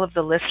from all of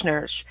the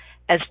listeners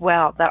as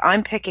well that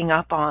I'm picking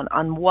up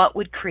on what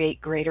would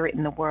create greater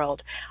in the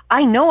world.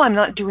 I know I'm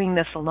not doing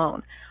this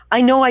alone.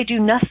 I know I do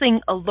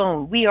nothing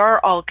alone. We are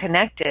all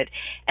connected.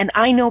 And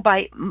I know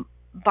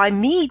by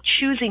me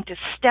choosing to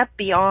step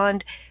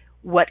beyond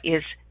what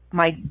is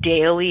my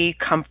daily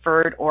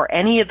comfort or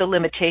any of the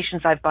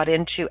limitations I've bought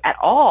into at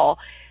all,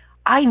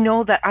 I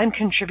know that I'm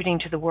contributing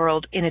to the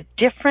world in a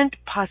different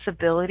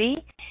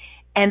possibility,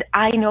 and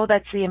I know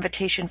that's the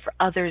invitation for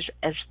others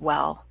as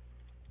well.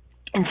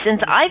 And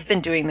since I've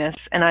been doing this,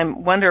 and I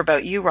wonder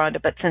about you,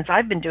 Rhonda, but since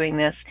I've been doing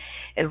this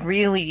and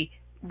really,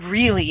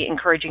 really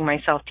encouraging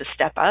myself to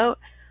step out,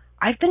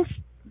 I've been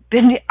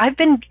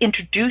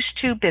introduced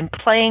to, been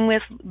playing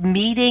with,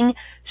 meeting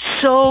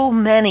so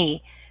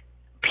many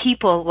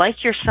people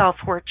like yourself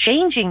who are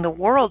changing the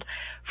world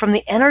from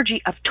the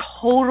energy of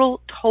total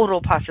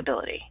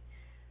possibility.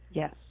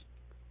 Yes.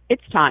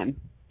 It's time.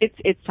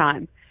 It's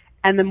time.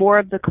 And the more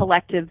of the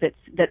collective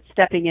that's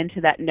stepping into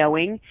that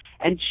knowing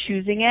and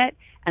choosing it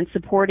and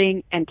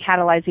supporting and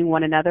catalyzing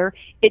one another,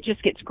 it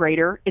just gets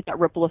greater. It's a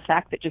ripple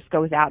effect that just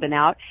goes out and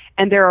out.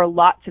 And there are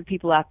lots of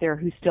people out there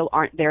who still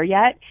aren't there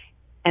yet,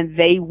 and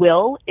they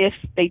will, if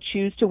they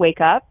choose to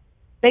wake up,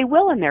 they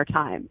will in their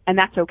time, and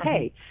that's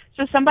okay.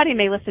 So somebody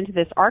may listen to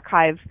this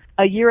archive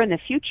a year in the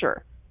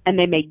future, and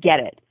they may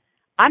get it.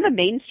 I'm a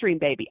mainstream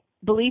baby.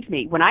 Believe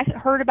me, when I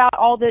heard about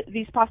all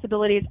these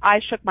possibilities, I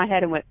shook my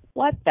head and went,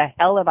 what the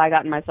hell have I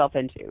gotten myself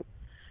into?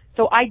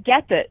 So I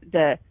get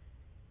the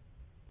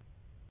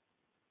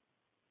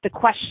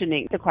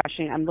questioning.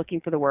 I'm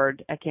looking for the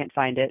word. I can't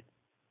find it.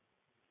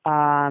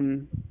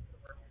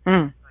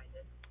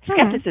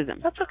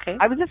 Skepticism. That's okay.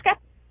 I was a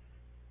skeptic.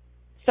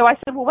 So I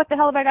said, well, what the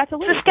hell have I got to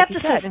lose? It's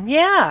skepticism,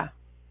 yeah.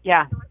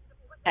 Yeah.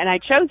 And I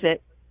chose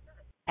it,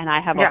 and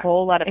I have a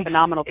whole lot of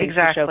phenomenal things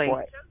to show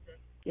for it.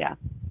 Yeah.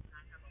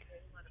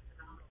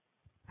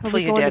 Are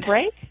we going to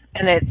break?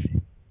 And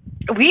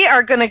we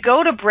are going to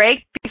go to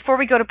break. Before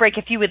we go to break,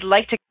 if you would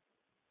like to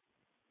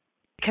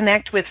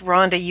connect with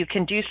Rhonda, you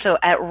can do so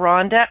at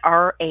Rhonda,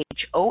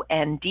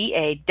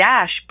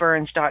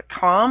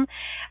 RHONDA-Burns.com.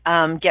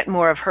 Get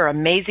more of her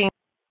amazing.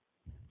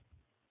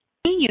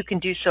 You can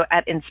do so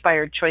at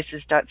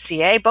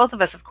inspiredchoices.ca. Both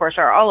of us, of course,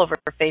 are all over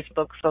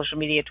Facebook, social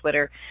media,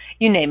 Twitter,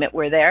 you name it,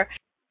 we're there.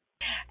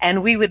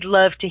 And we would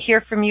love to hear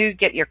from you,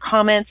 get your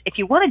comments. If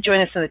you want to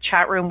join us in the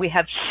chat room, we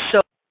have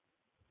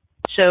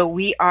so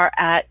we are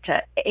at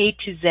A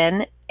to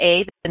Zen,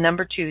 A, the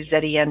number 2,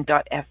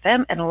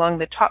 ZEN.FM, and along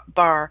the top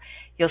bar,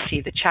 you'll see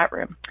the chat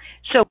room.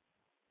 So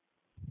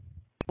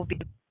we'll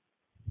be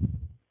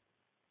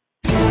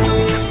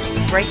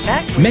right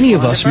back. Many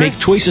of us make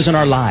choices in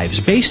our lives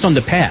based on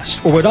the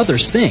past or what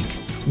others think.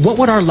 What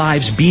would our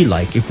lives be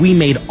like if we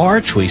made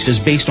our choices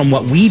based on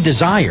what we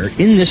desire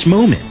in this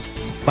moment?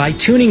 By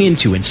tuning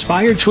into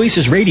Inspired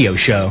Choices Radio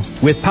Show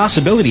with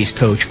Possibilities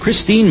Coach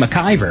Christine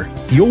McIver,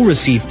 you'll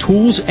receive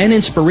tools and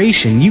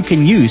inspiration you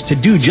can use to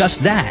do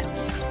just that.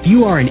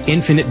 You are an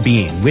infinite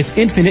being with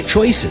infinite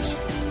choices.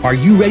 Are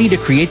you ready to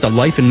create the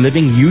life and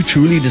living you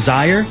truly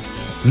desire?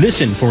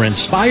 Listen for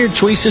Inspired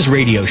Choices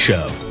Radio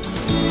Show.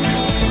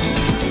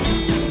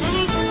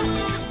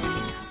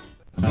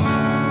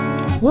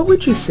 What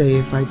would you say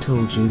if I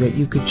told you that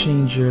you could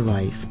change your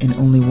life in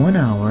only 1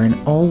 hour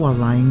and all while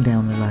lying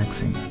down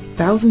relaxing?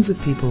 Thousands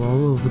of people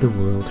all over the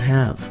world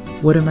have.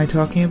 What am I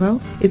talking about?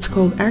 It's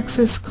called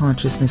Access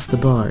Consciousness, the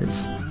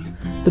bars.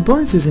 The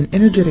bars is an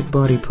energetic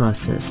body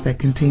process that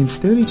contains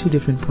 32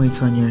 different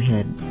points on your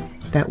head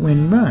that,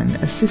 when run,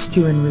 assist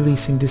you in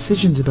releasing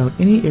decisions about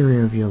any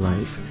area of your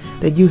life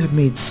that you have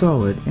made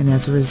solid and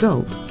as a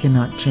result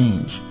cannot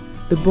change.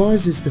 The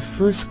bars is the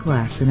first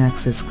class in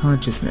Access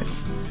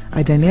Consciousness,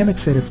 a dynamic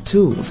set of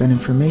tools and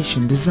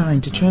information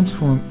designed to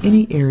transform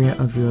any area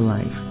of your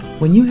life.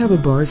 When you have a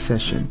bars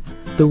session,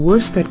 the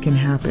worst that can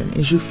happen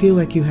is you feel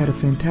like you had a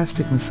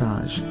fantastic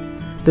massage.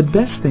 The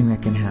best thing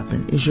that can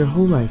happen is your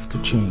whole life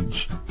could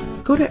change.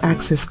 Go to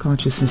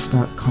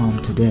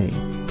accessconsciousness.com today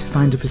to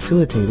find a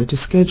facilitator to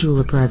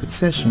schedule a private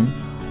session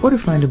or to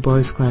find a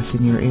bars class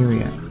in your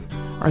area.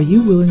 Are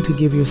you willing to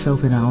give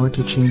yourself an hour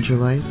to change your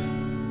life?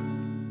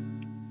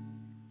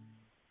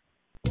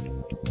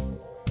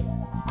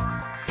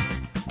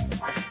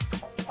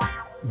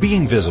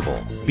 Being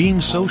visible,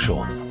 being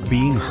social,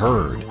 being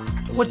heard.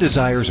 What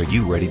desires are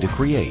you ready to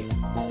create?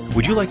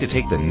 Would you like to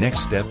take the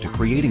next step to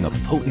creating a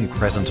potent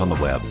presence on the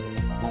web?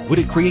 Would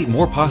it create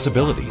more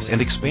possibilities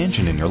and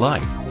expansion in your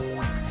life?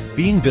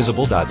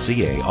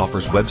 BeingVisible.ca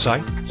offers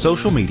website,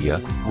 social media,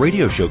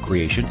 radio show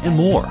creation, and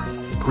more.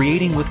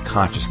 Creating with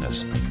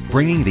consciousness,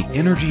 bringing the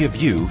energy of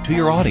you to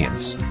your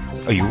audience.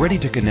 Are you ready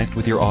to connect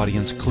with your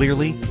audience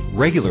clearly,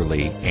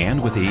 regularly,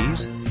 and with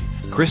ease?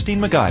 Christine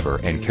McIver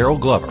and Carol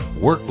Glover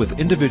work with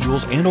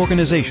individuals and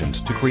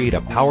organizations to create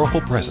a powerful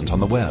presence on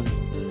the web.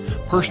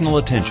 Personal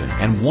attention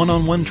and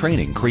one-on-one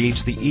training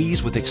creates the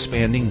ease with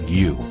expanding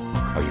you.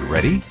 Are you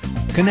ready?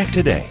 Connect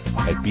today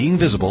at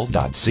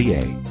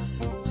beingvisible.ca.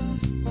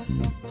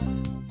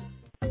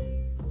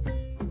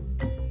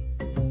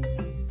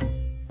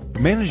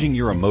 Managing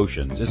your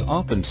emotions is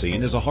often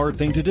seen as a hard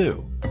thing to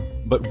do.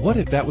 But what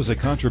if that was a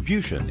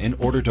contribution in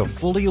order to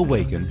fully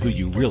awaken who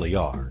you really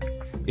are?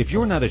 If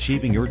you're not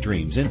achieving your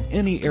dreams in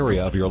any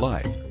area of your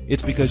life,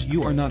 it's because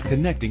you are not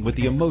connecting with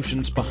the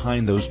emotions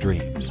behind those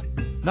dreams.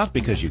 Not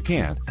because you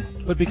can't,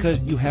 but because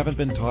you haven't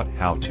been taught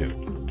how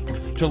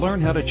to. To learn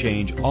how to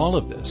change all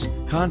of this,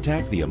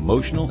 contact the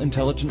emotional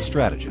intelligence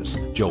strategist,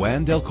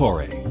 Joanne Del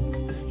Corre.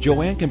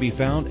 Joanne can be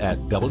found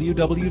at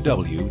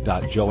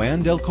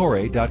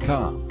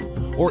www.joannedelcorre.com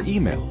or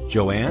email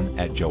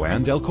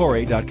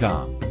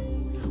joanne@joannedelcorre.com.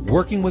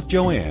 Working with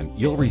Joanne,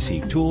 you'll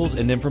receive tools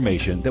and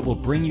information that will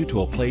bring you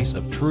to a place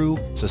of true,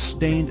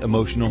 sustained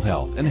emotional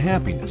health and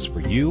happiness for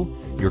you,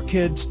 your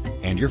kids,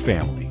 and your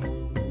family.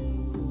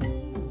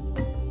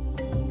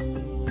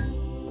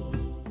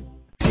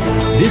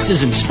 This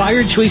is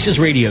Inspired Choices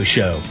Radio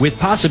Show with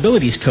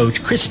Possibilities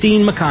Coach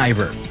Christine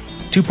McIver.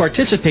 To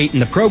participate in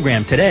the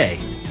program today,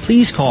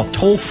 please call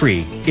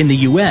toll-free in the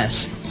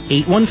U.S.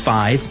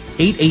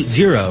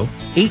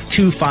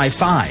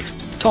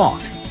 815-880-8255.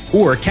 Talk.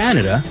 Or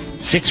Canada,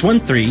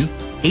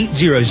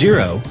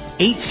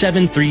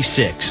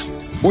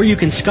 613-800-8736. Or you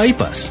can Skype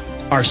us.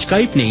 Our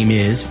Skype name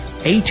is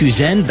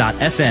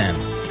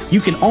a2zen.fm. You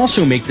can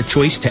also make the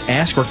choice to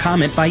ask or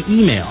comment by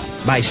email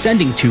by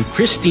sending to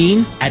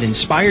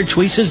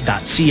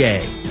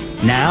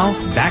Christine@inspiredchoices.ca. Now,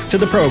 back to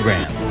the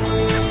program.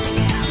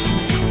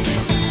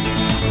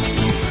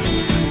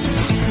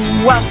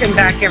 Welcome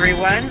back,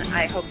 everyone.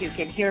 I hope you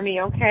can hear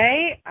me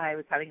okay. I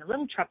was having a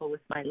little trouble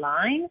with my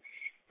line.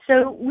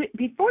 So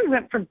before we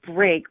went for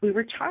break, we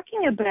were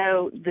talking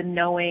about the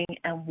knowing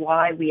and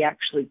why we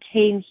actually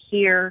came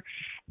here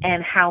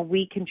and how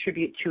we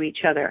contribute to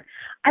each other.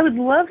 I would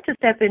love to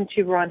step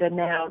into, Rhonda,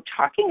 now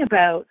talking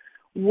about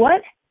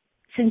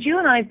since you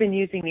and I have been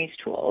using these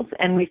tools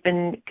and we've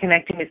been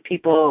connecting with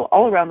people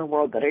all around the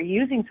world that are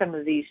using some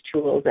of these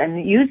tools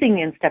and using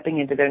and stepping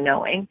into their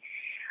knowing,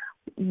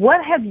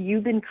 what have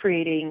you been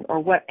creating or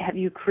what have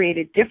you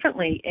created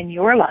differently in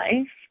your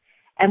life?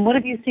 And what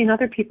have you seen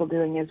other people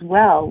doing as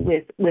well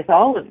with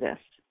all of this?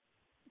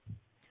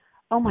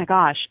 Oh my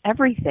gosh,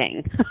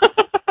 everything.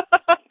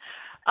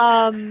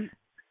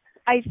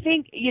 I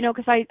think,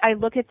 because I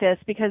look at this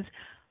because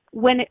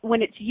when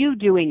it's you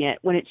doing it,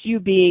 when it's you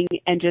being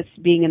and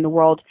just being in the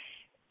world,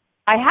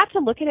 I have to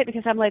look at it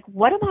because I'm like,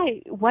 what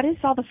is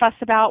all the fuss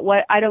about?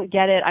 I don't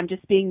get it. I'm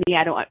just being me.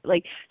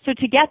 So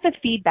to get the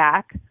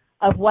feedback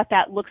of what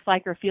that looks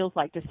like or feels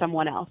like to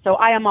someone else. So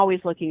I am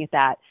always looking at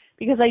that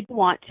because I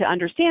want to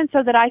understand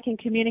so that I can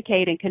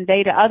communicate and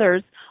convey to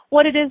others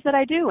what it is that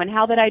I do and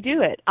how that I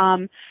do it.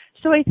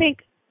 So I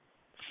think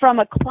from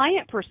a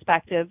client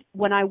perspective,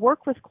 when I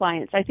work with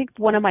clients, I think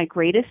one of my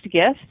greatest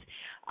gifts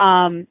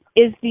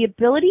is the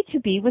ability to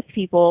be with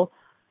people,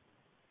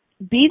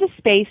 be the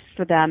space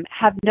for them,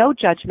 have no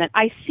judgment.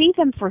 I see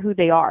them for who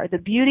they are, the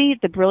beauty,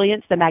 the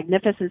brilliance, the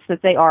magnificence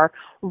that they are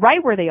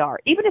right where they are,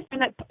 even if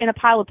they're in a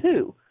pile of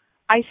poo.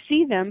 I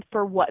see them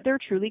for what they're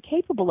truly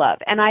capable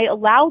of, and I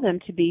allow them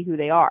to be who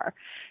they are.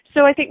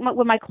 So I think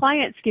when my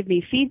clients give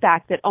me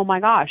feedback that, oh my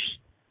gosh,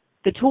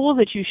 the tool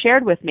that you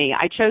shared with me,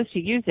 I chose to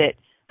use it,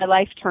 my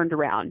life turned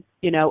around.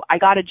 I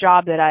got a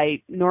job that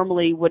I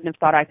normally wouldn't have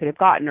thought I could have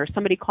gotten, or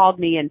somebody called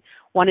me and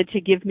wanted to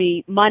give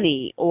me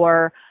money,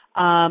 or,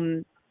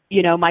 my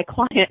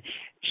client,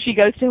 she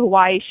goes to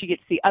Hawaii, she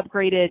gets the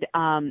upgraded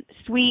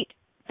suite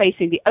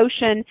facing the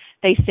ocean.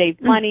 They save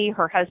money.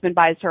 Her husband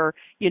buys her,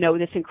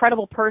 this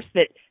incredible purse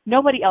that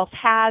nobody else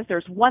has.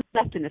 There's one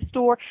left in the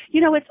store.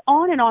 It's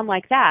on and on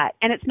like that.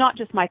 And it's not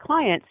just my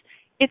clients.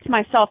 It's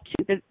myself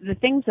too. The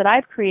things that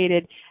I've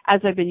created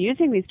as I've been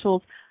using these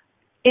tools,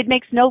 it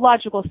makes no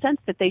logical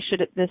sense that this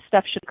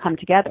stuff should come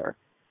together.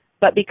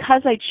 But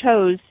because I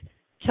chose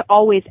to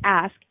always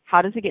ask,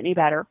 how does it get any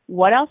better?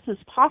 What else is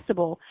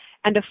possible?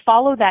 And to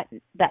follow that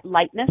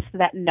lightness,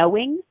 that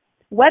knowing,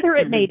 whether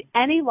it made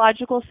any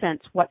logical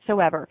sense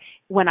whatsoever,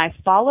 when I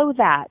follow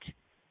that,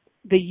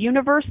 the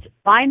universe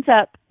lines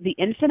up the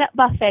infinite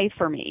buffet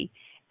for me,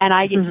 and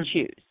I get to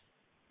choose.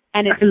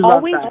 And it's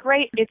always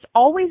great. It's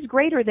always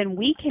greater than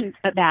we can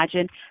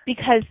imagine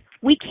because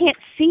we can't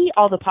see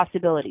all the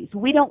possibilities.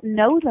 We don't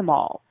know them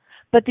all.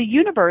 But the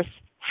universe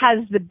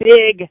has the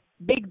big,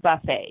 big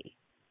buffet.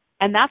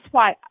 And that's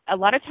why a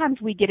lot of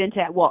times we get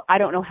into, I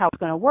don't know how it's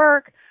going to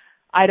work.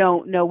 I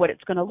don't know what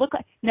it's going to look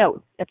like.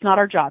 No, that's not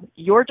our job.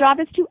 Your job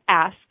is to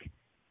ask,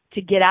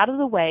 to get out of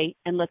the way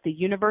and let the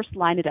universe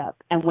line it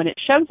up. And when it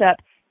shows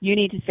up, you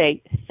need to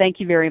say,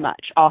 thank you very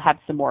much. I'll have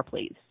some more,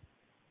 please.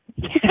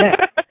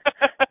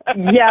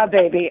 Yeah,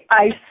 baby.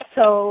 I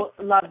so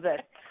love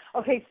this.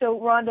 Okay, so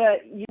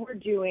Rhonda, you were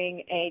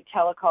doing a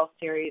telecall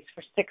series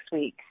for 6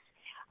 weeks.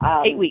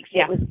 8 weeks,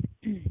 yeah. It was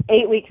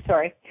 8 weeks,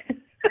 sorry.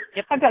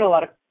 Yep. I've got a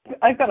lot of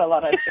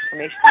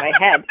information in my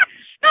head.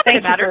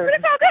 Thank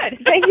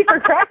you for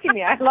cracking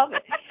me. I love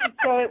it.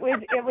 So it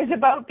was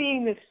about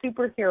being the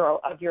superhero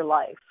of your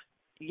life.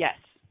 Yes.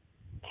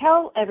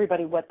 Tell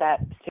everybody what that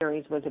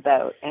series was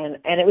about, and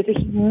it was a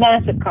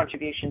massive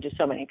contribution to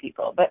so many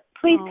people. But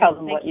please tell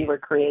them what you were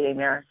creating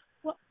there.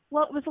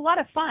 Well, it was a lot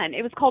of fun.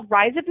 It was called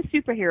Rise of the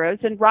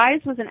Superheroes, and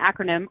RISE was an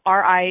acronym,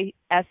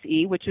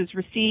 RISE, which is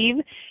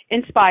Receive,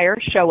 Inspire,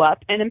 Show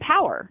Up, and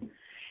Empower.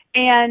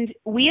 And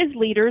we as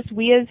leaders,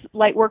 we as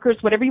light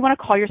workers, whatever you want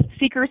to call your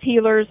seekers,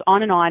 healers,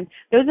 on and on,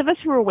 those of us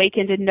who are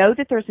awakened and know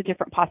that there's a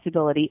different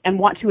possibility and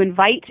want to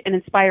invite and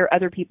inspire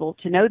other people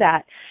to know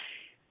that,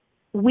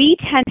 we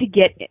tend to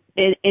get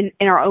in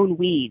our own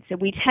weeds,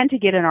 and we tend to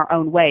get in our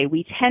own way.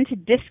 We tend to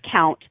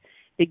discount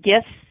the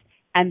gifts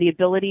and the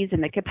abilities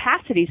and the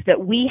capacities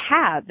that we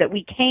have, that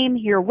we came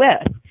here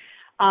with,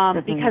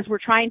 because we're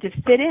trying to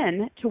fit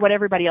in to what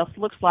everybody else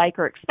looks like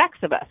or expects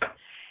of us.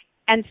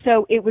 And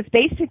so it was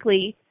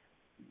basically,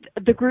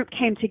 the group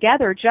came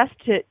together just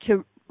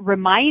to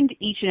remind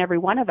each and every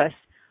one of us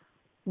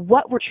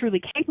what we're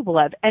truly capable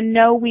of. And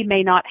no, we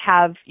may not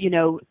have,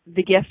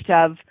 the gift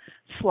of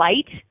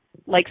flight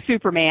like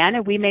Superman,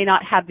 and we may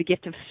not have the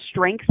gift of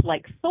strength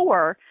like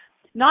Thor,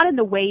 not in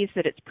the ways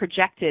that it's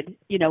projected,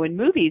 in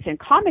movies and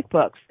comic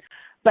books,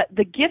 But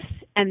the gifts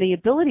and the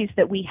abilities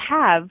that we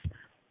have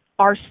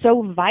are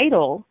so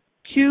vital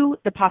to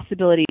the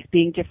possibilities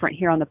being different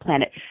here on the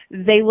planet.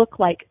 They look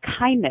like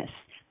kindness.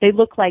 They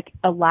look like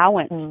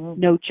allowance,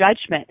 no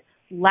judgment,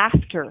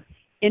 laughter,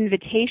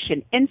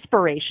 invitation,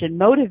 inspiration,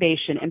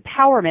 motivation,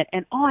 empowerment,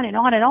 and on and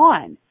on and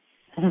on.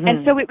 Mm-hmm.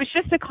 And so it was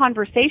just a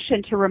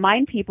conversation to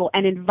remind people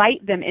and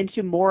invite them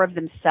into more of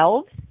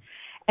themselves.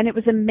 And it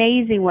was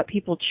amazing what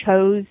people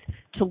chose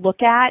to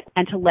look at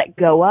and to let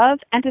go of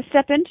and to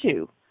step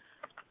into.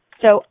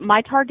 So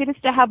my target is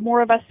to have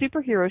more of us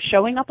superheroes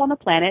showing up on the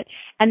planet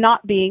and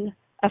not being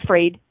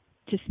afraid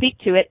to speak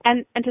to it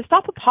and to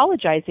stop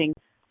apologizing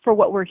for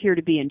what we're here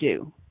to be and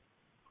do.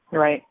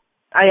 Right.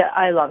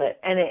 I love it.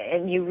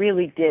 And you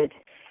really did.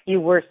 You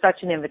were such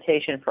an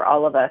invitation for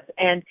all of us.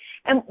 And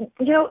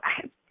you know,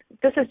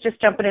 this is just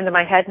jumping into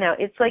my head now.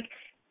 It's like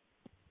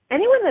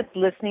anyone that's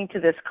listening to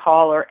this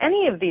call or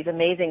any of these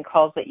amazing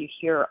calls that you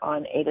hear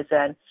on A to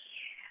Zen,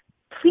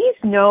 please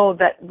know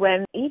that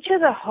when each of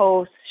the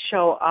hosts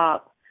show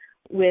up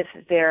with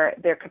their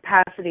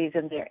capacities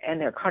and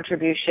their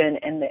contribution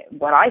and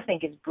what I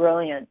think is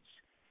brilliance,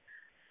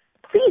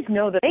 please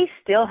know that they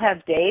still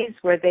have days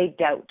where they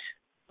doubt,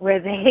 where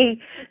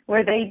they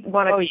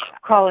want to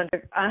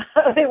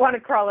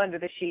crawl under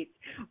the sheets,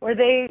 where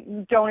they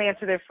don't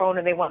answer their phone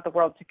and they want the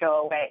world to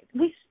go away.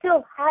 We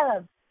still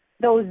have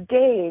those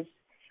days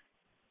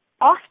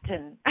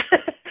often.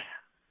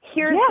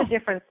 Here's the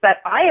difference that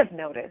I have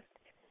noticed.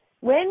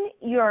 When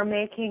you are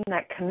making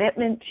that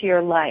commitment to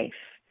your life,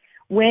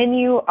 when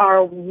you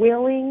are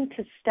willing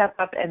to step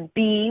up and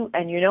be,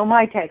 and you know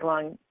my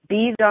tagline,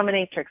 be the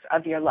dominatrix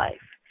of your life,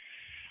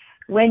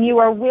 when you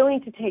are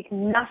willing to take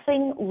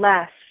nothing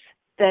less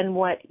than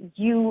what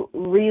you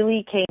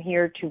really came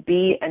here to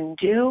be and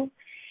do,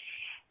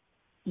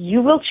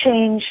 you will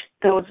change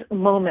those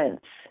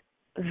moments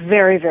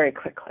very, very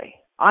quickly.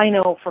 I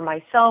know for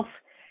myself,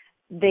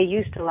 they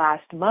used to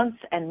last months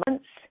and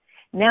months.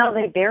 Now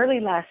they barely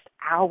last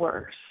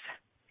hours.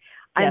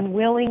 Yeah. I'm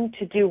willing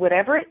to do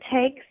whatever it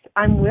takes.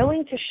 I'm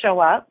willing to show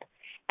up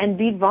and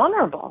be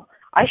vulnerable.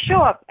 I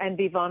show up and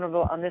be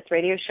vulnerable on this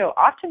radio show,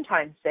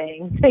 oftentimes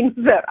saying things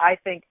that I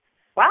think,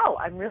 wow,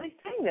 I'm really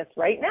saying this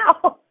right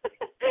now.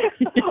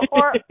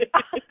 Or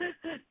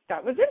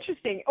that was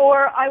interesting.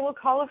 Or I will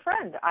call a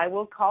friend. I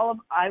will call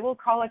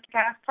a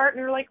cast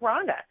partner like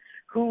Rhonda,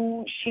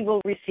 who she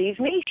will receive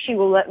me. She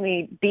will let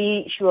me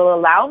be. She will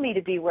allow me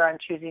to be where I'm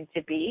choosing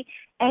to be,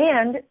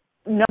 and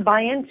not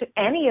buy into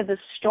any of the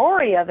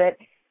story of it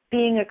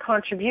being a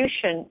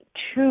contribution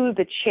to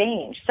the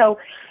change. So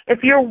if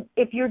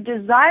you're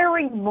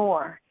desiring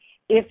more,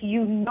 if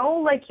you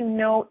know, like you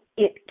know,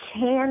 it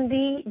can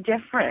be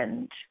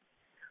different,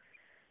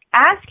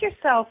 ask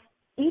yourself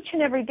each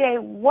and every day,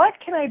 what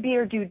can I be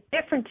or do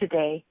different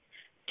today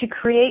to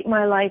create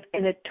my life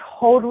in a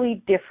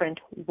totally different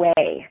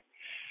way?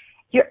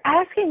 You're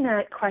asking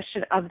that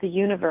question of the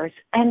universe,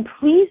 and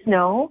please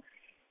know,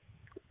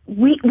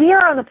 we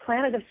are on a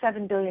planet of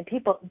 7 billion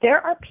people. There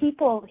are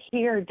people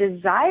here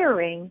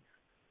desiring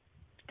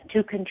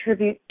to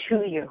contribute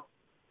to you.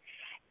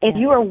 If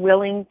you are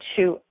willing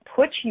to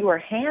put your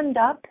hand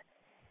up,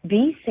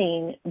 be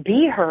seen,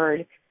 be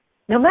heard,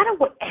 no matter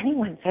what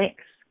anyone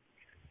thinks.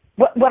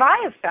 What I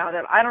have found,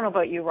 and I don't know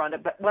about you,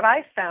 Rhonda, but what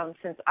I've found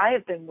since I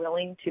have been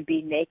willing to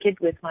be naked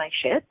with my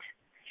shit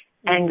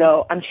and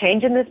go, I'm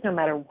changing this no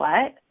matter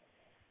what,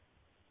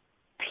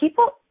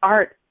 people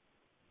are,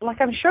 like,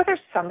 I'm sure there's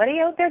somebody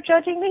out there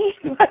judging me,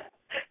 but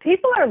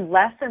people are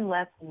less and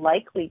less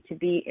likely to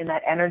be in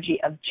that energy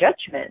of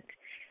judgment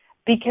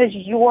because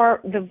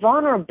the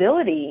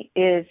vulnerability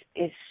is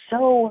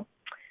so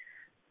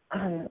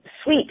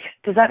sweet.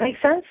 Does that make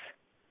sense?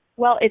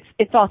 Well,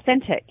 it's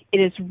authentic. It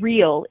is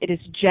real. It is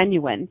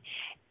genuine.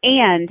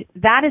 And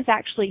that is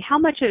actually, how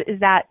much is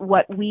that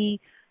what we,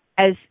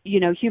 as, you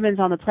know, humans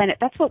on the planet,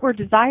 that's what we're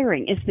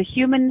desiring, is the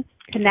human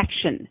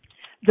connection.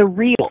 The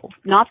real,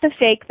 not the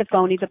fake, the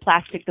phony, the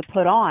plastic, the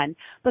put on,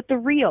 but the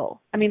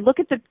real. I mean, look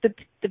at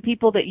the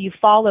people that you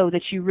follow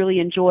that you really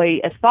enjoy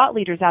as thought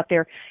leaders out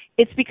there.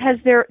 It's because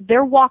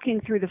they're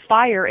walking through the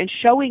fire and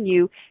showing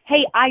you,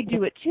 hey, I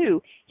do it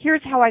too.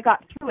 Here's how I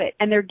got through it.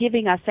 And they're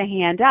giving us a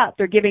hand up.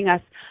 They're giving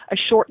us a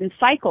shortened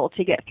cycle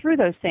to get through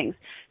those things.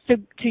 So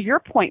to your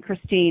point,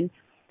 Christine,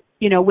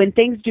 you know, when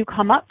things do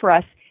come up for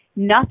us,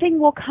 nothing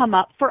will come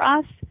up for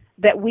us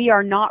that we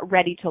are not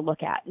ready to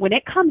look at. When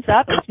it comes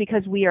up, it's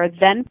because we are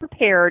then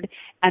prepared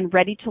and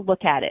ready to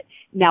look at it.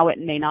 Now, it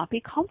may not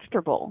be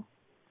comfortable,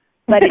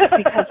 but it's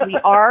because we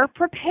are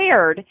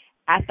prepared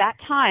at that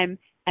time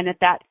and at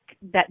that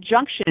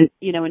junction,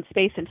 you know, in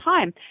space and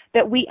time,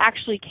 that we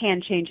actually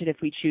can change it if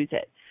we choose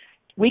it.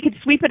 We could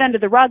sweep it under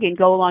the rug and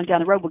go along down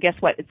the road. Well, guess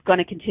what? It's going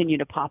to continue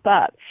to pop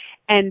up.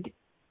 And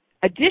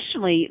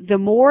additionally, the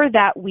more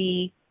that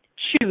we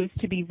choose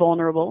to be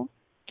vulnerable,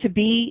 to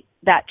be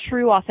that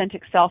true,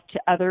 authentic self to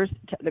others,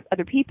 to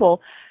other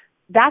people,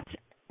 that's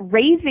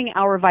raising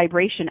our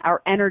vibration,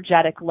 our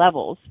energetic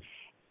levels.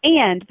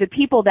 And the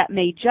people that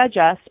may judge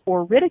us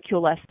or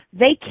ridicule us,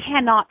 they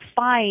cannot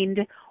find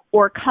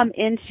or come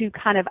into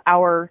kind of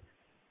our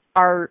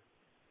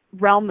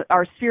realm,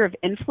 our sphere of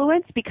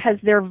influence, because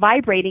they're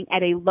vibrating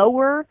at a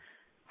lower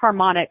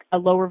harmonic, a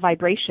lower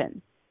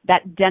vibration,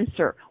 that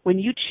denser. When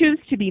you choose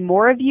to be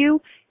more of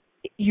you,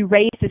 you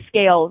raise the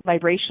scale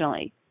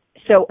vibrationally.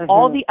 So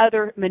all the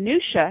other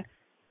minutia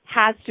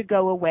has to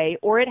go away,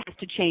 or it has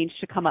to change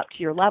to come up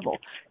to your level.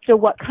 So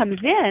what comes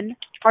in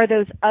are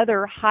those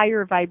other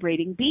higher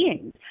vibrating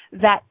beings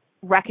that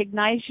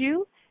recognize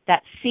you,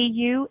 that see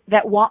you,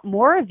 that want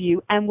more of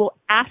you, and will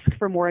ask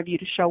for more of you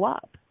to show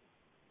up.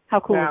 How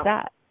cool is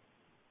that?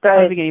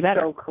 How does it get any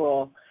better? So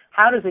cool.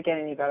 How does it get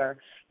any better?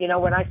 You know,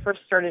 when I first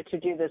started to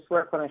do this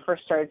work, when I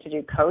first started to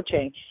do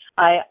coaching,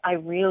 I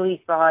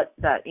really thought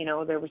that, you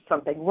know, there was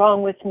something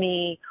wrong with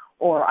me,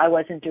 or I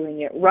wasn't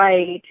doing it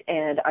right,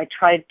 and I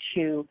tried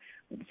to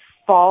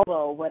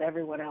follow what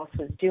everyone else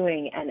was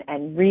doing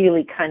and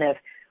really kind of,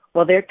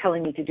 well, they're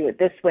telling me to do it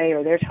this way,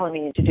 or they're telling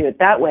me to do it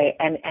that way,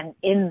 and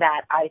in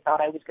that I thought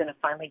I was going to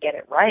finally get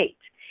it right.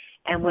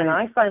 And when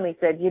I finally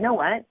said, you know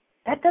what,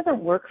 that doesn't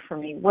work for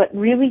me. What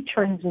really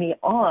turns me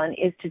on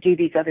is to do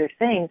these other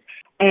things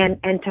and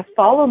to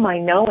follow my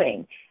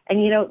knowing.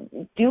 And, you know,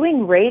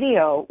 doing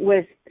radio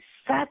was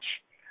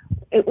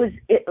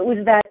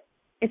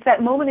it's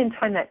that moment in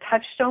time, that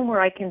touchstone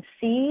where I can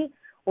see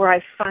where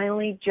I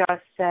finally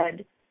just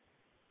said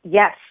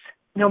yes,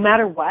 no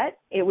matter what.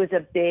 It was a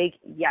big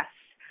yes.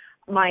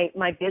 My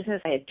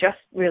business, I had just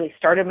really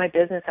started my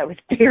business. I was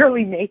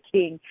barely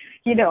making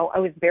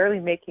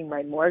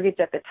my mortgage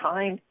at the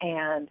time,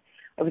 and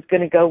I was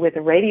going to go with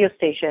a radio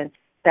station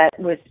that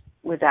was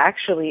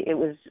actually, it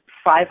was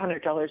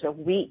 $500 a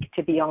week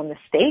to be on the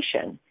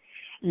station.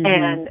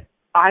 And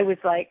I was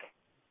like,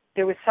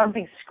 there was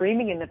something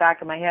screaming in the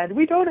back of my head,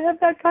 we don't have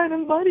that kind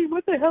of money.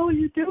 What the hell are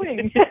you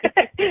doing?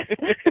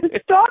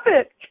 Stop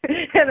it.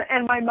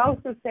 And my mouth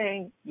was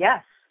saying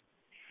yes.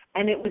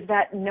 And it was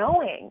that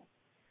knowing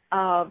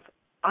of,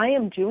 I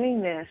am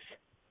doing this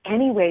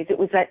anyways. It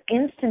was that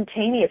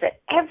instantaneous,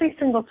 at every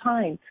single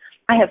time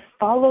I have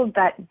followed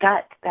that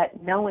gut,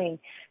 that knowing,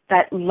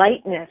 that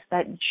lightness,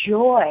 that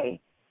joy.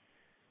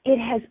 It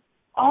has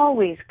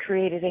always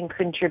created and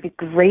contributed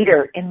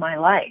greater in my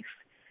life.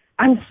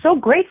 I'm so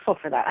grateful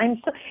for that.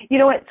 I'm so, you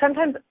know what,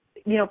 sometimes,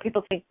 you know,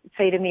 people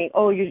say to me,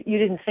 oh, you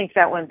didn't think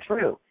that one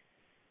through.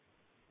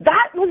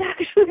 That was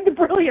actually the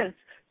brilliance.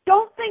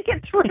 Don't think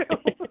it through.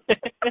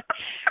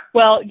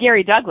 Well,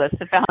 Gary Douglas,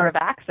 the founder of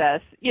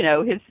Access, you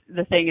know,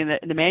 the thing in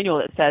the manual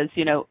that says,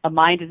 you know, a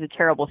mind is a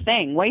terrible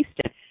thing, waste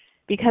it.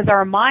 Because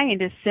our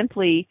mind is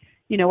simply,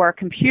 you know, our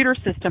computer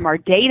system, our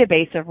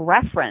database of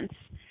reference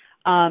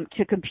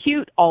to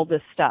compute all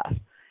this stuff.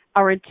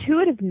 Our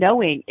intuitive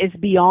knowing is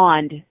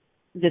beyond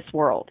this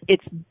world.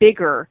 It's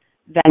bigger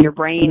than your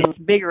brain. It's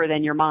bigger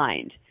than your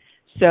mind.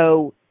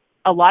 So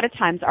a lot of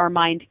times our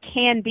mind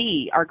can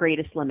be our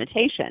greatest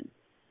limitation.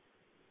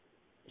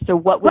 So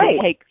what would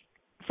it take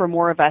for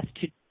more of us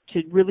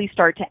to really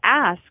start to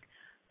ask,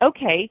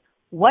 okay,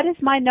 what does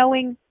my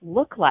knowing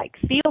look like,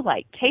 feel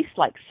like, taste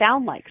like,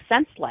 sound like,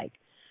 sense like?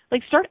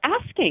 Like, start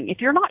asking.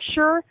 If you're not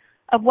sure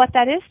of what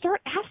that is,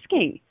 start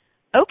asking.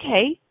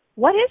 Okay,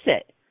 what is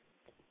it?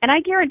 And I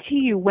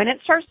guarantee you, when it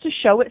starts to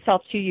show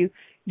itself to you,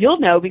 you'll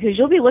know, because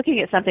you'll be looking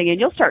at something and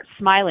you'll start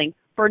smiling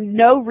for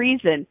no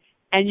reason,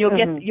 and you'll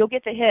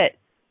get the hit.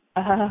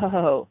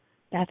 Oh,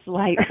 that's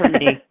light for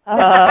me.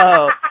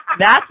 Oh,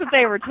 that's what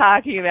they were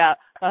talking about.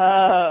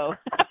 Oh.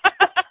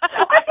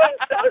 I can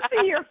so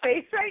see your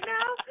face right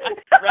now.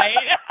 Right?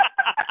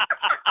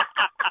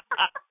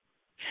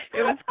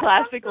 It was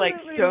classic, like,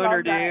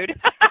 stoner dude.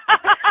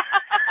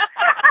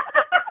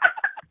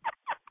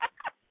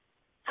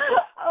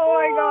 Oh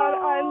my God,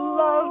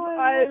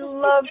 I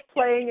love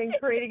playing and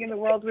creating in the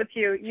world with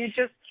you.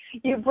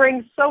 You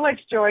bring so much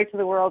joy to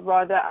the world,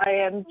 Rhonda. I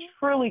am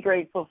truly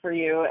grateful for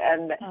you,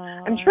 and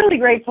I'm truly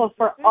grateful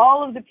for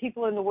all of the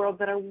people in the world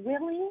that are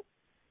willing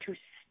to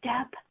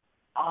step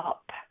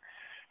up.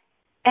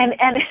 And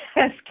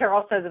as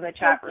Carol says in the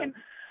chat room,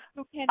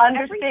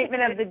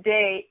 understatement of the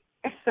day.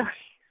 Sorry.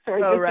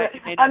 Oh, right.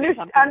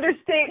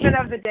 Understatement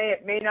of the day.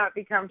 It may not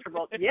be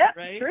comfortable. Yep,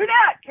 right? True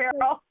that,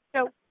 Carol.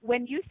 So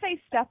when you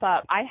say step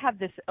up, I have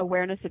this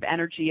awareness of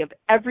energy of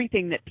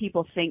everything that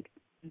people think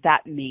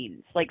that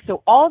means. Like,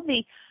 so all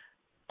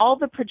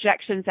the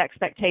projections,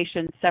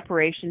 expectations,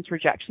 separations,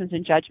 rejections,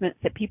 and judgments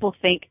that people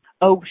think,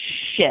 oh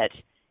shit,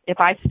 if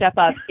I step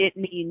up, it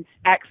means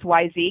X,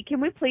 Y, Z.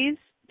 Can we please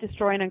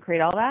destroy and uncreate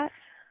all that?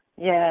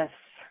 Yes.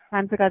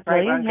 Time for God's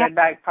right, billion. Good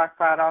bag, talk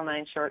about all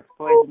 9 shorts,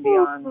 boys and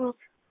beyond.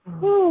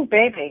 Ooh,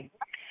 baby.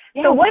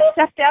 Yeah, so what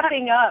if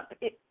stepping up?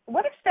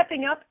 What if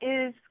stepping up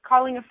is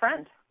calling a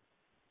friend?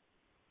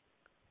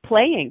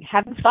 Playing,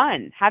 having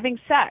fun, having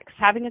sex,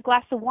 having a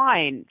glass of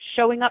wine,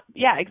 showing up.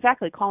 Yeah,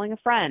 exactly. Calling a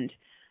friend,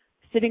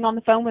 sitting on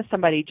the phone with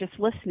somebody, just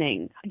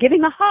listening,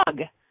 giving a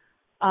hug,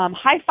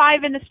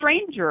 high-fiving a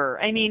stranger.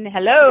 I mean,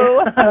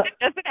 hello. It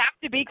doesn't have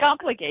to be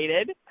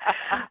complicated.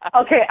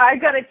 Okay, I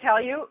got to tell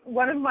you,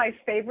 one of my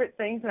favorite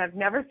things, and I've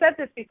never said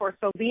this before,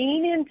 so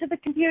lean into the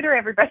computer,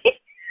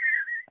 everybody.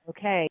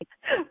 Okay.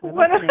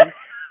 One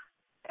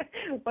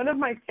of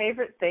my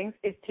favorite things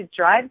is to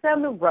drive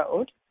down the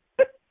road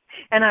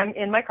and I'm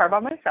in my car by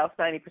myself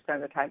 90%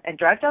 of the time, and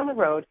drive down the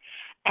road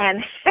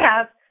and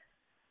have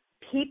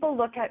people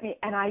look at me,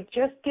 and I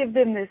just give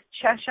them this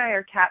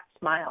Cheshire cat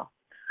smile.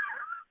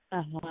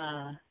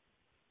 Uh-huh.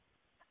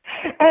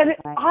 And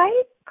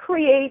I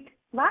create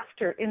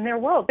laughter in their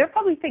world. They're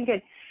probably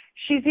thinking,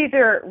 she's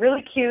either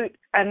really cute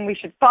and we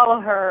should follow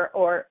her,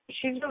 or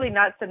she's really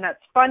nuts and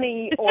that's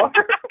funny, or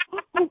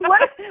what is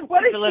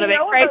a little she bit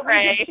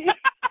cray-cray.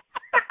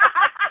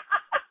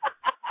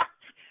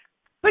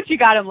 But you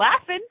got them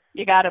laughing.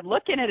 You got them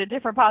looking at a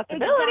different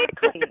possibility.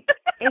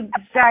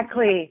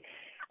 Exactly.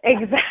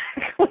 It's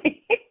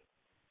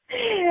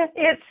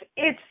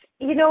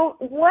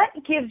what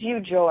gives you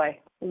joy?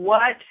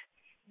 What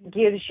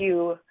gives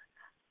you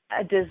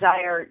a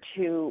desire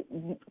to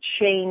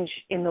change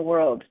in the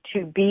world,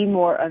 to be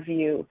more of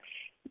you?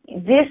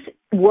 This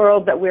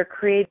world that we're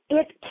creating,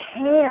 it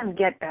can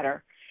get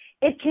better.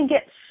 It can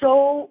get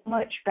so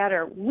much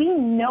better. We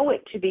know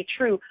it to be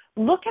true.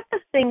 Look at the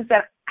things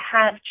that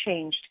have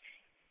changed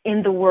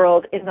in the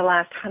world in the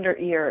last 100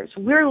 years.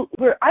 I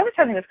was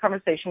having this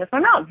conversation with my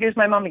mom. Here's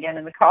my mom again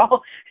in the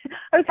call.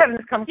 I was having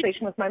this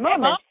conversation with my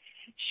mom, and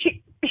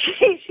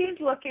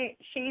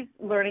she's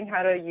learning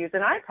how to use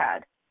an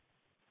iPad.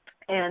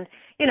 And,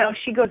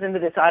 she goes into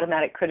this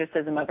automatic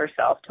criticism of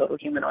herself, total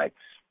humanoid.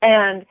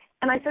 And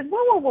I said,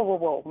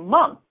 whoa,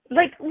 Mom,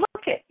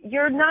 look it.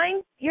 You're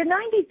 90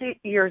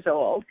 years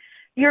old.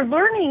 You're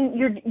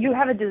learning, you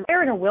have a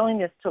desire and a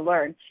willingness to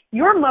learn.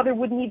 Your mother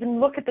wouldn't even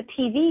look at the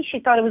TV. She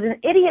thought it was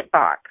an idiot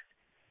box.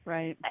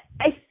 Right.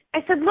 I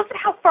said, look at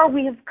how far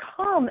we have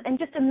come, and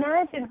just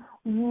imagine,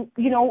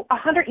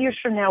 100 years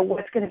from now,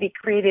 what's going to be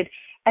created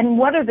and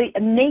what are the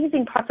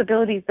amazing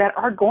possibilities that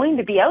are going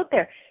to be out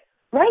there.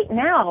 Right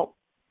now,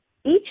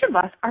 each of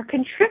us are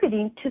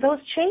contributing to those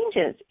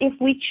changes if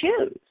we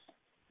choose.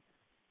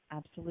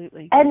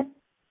 Absolutely. And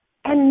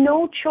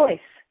no choice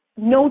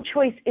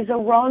is a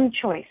wrong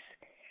choice.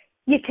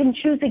 You can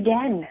choose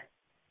again.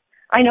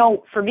 I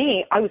know for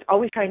me, I was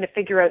always trying to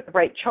figure out the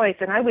right choice,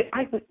 and I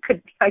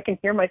can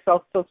hear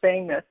myself still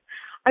saying this.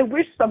 I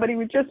wish somebody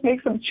would just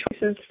make some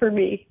choices for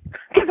me,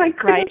 because I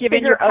couldn't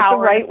figure out the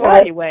right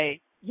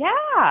way.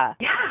 Yeah.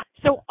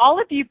 So all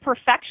of you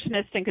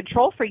perfectionists and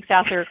control freaks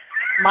out there,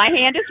 my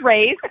hand is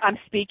raised. I'm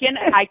speaking.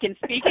 I can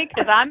speak it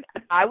because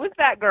I was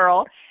that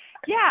girl.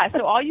 Yeah,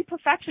 so all you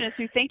perfectionists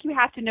who think you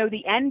have to know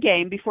the end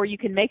game before you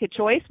can make a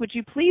choice, would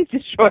you please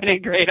just join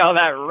and grade all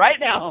that right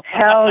now?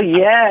 Hell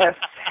yes.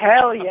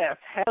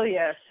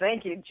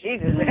 Thank you,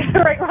 Jesus.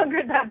 Right,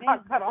 longer than that,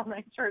 cut all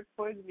my shirts,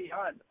 boys and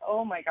beyond.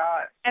 Oh, my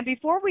God. And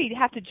before we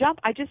have to jump,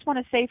 I just want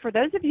to say, for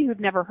those of you who've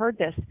never heard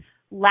this,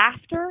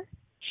 laughter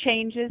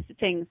changes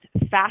things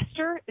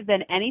faster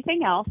than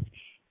anything else,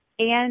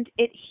 and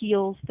it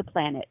heals the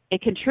planet.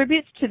 It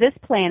contributes to this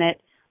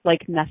planet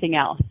like nothing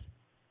else.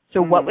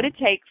 So what would it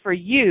take for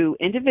you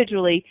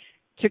individually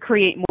to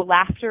create more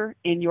laughter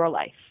in your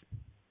life?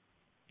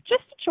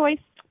 Just a choice.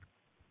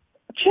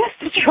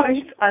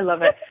 I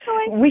love it.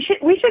 We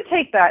should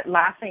take that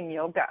laughing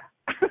yoga.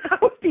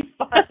 That would be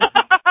fun.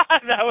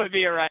 That would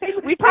be all right.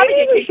 We'd probably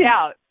get kicked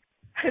out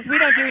because we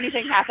don't do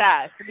anything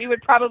half-assed. We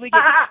would probably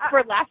get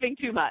for laughing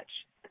too much.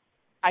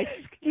 Do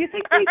you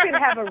think we could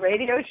have a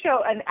radio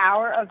show, an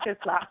hour of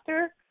just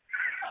laughter?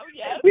 Oh,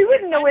 yes. We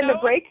wouldn't know when the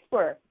breaks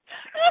were.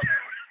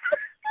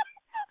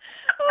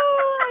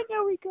 Oh, I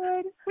know we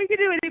could. We could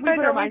do it in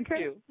our minds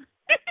too.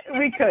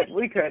 We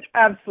could,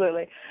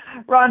 absolutely.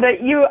 Rhonda,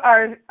 you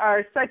are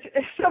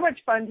so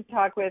much fun to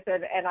talk with,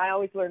 and I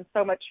always learn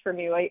so much from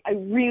you. I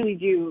really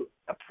do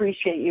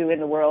appreciate you in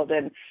the world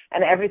and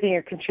everything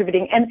you're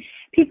contributing. And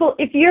people,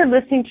 if you're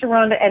listening to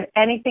Rhonda and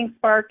anything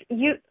sparked,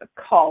 you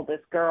call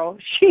this girl.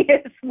 She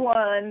is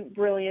one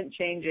brilliant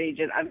change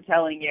agent, I'm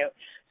telling you.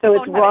 So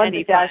it's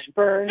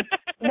Rhonda-Burns.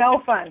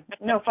 No fun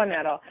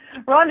at all.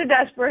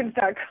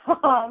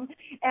 Rhonda-Burns.com.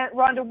 And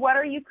Rhonda, what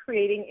are you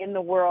creating in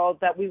the world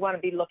that we want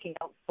to be looking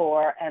out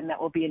for, and that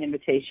will be an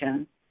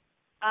invitation?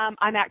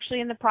 I'm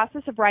actually in the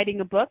process of writing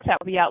a book that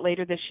will be out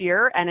later this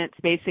year, and it's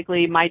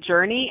basically my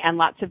journey and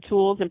lots of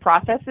tools and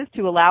processes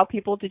to allow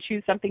people to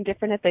choose something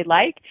different if they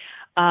like.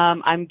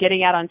 I'm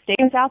getting out on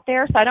stages out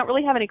there, so I don't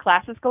really have any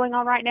classes going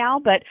on right now,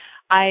 but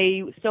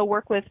I still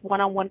work with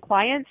one-on-one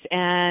clients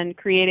and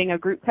creating a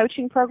group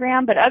coaching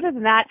program. But other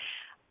than that,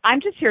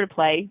 I'm just here to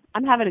play.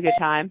 I'm having a good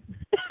time.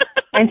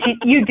 And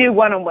you do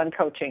one-on-one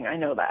coaching, I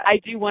know that. I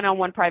do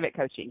one-on-one private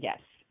coaching, yes.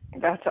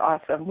 That's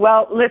awesome.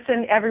 Well,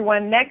 listen,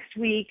 everyone, next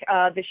week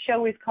the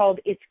show is called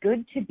It's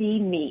Good to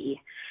Be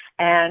Me,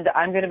 and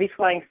I'm going to be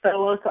flying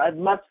solo, so I'd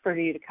love for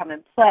you to come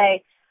and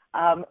play.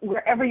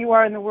 Wherever you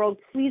are in the world,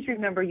 please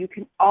remember you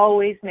can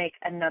always make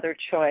another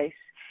choice.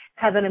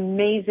 Have an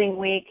amazing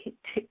week.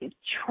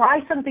 Try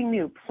something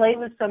new. Play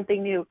with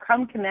something new.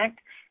 Come connect,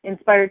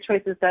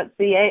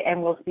 inspiredchoices.ca,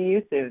 and we'll see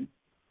you soon.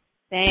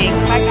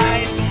 Thanks. Bye,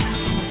 guys.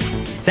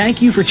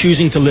 Thank you for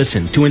choosing to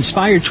listen to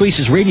Inspired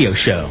Choices Radio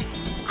Show.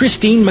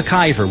 Christine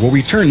McIver will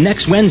return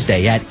next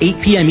Wednesday at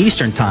 8 p.m.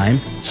 Eastern Time,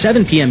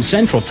 7 p.m.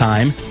 Central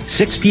Time,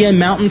 6 p.m.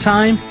 Mountain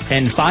Time,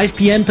 and 5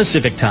 p.m.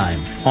 Pacific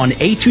Time on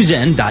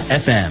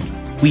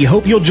A2Zen.fm. We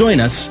hope you'll join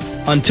us.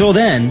 Until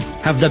then,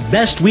 have the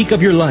best week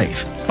of your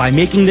life by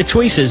making the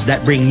choices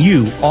that bring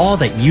you all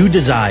that you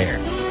desire.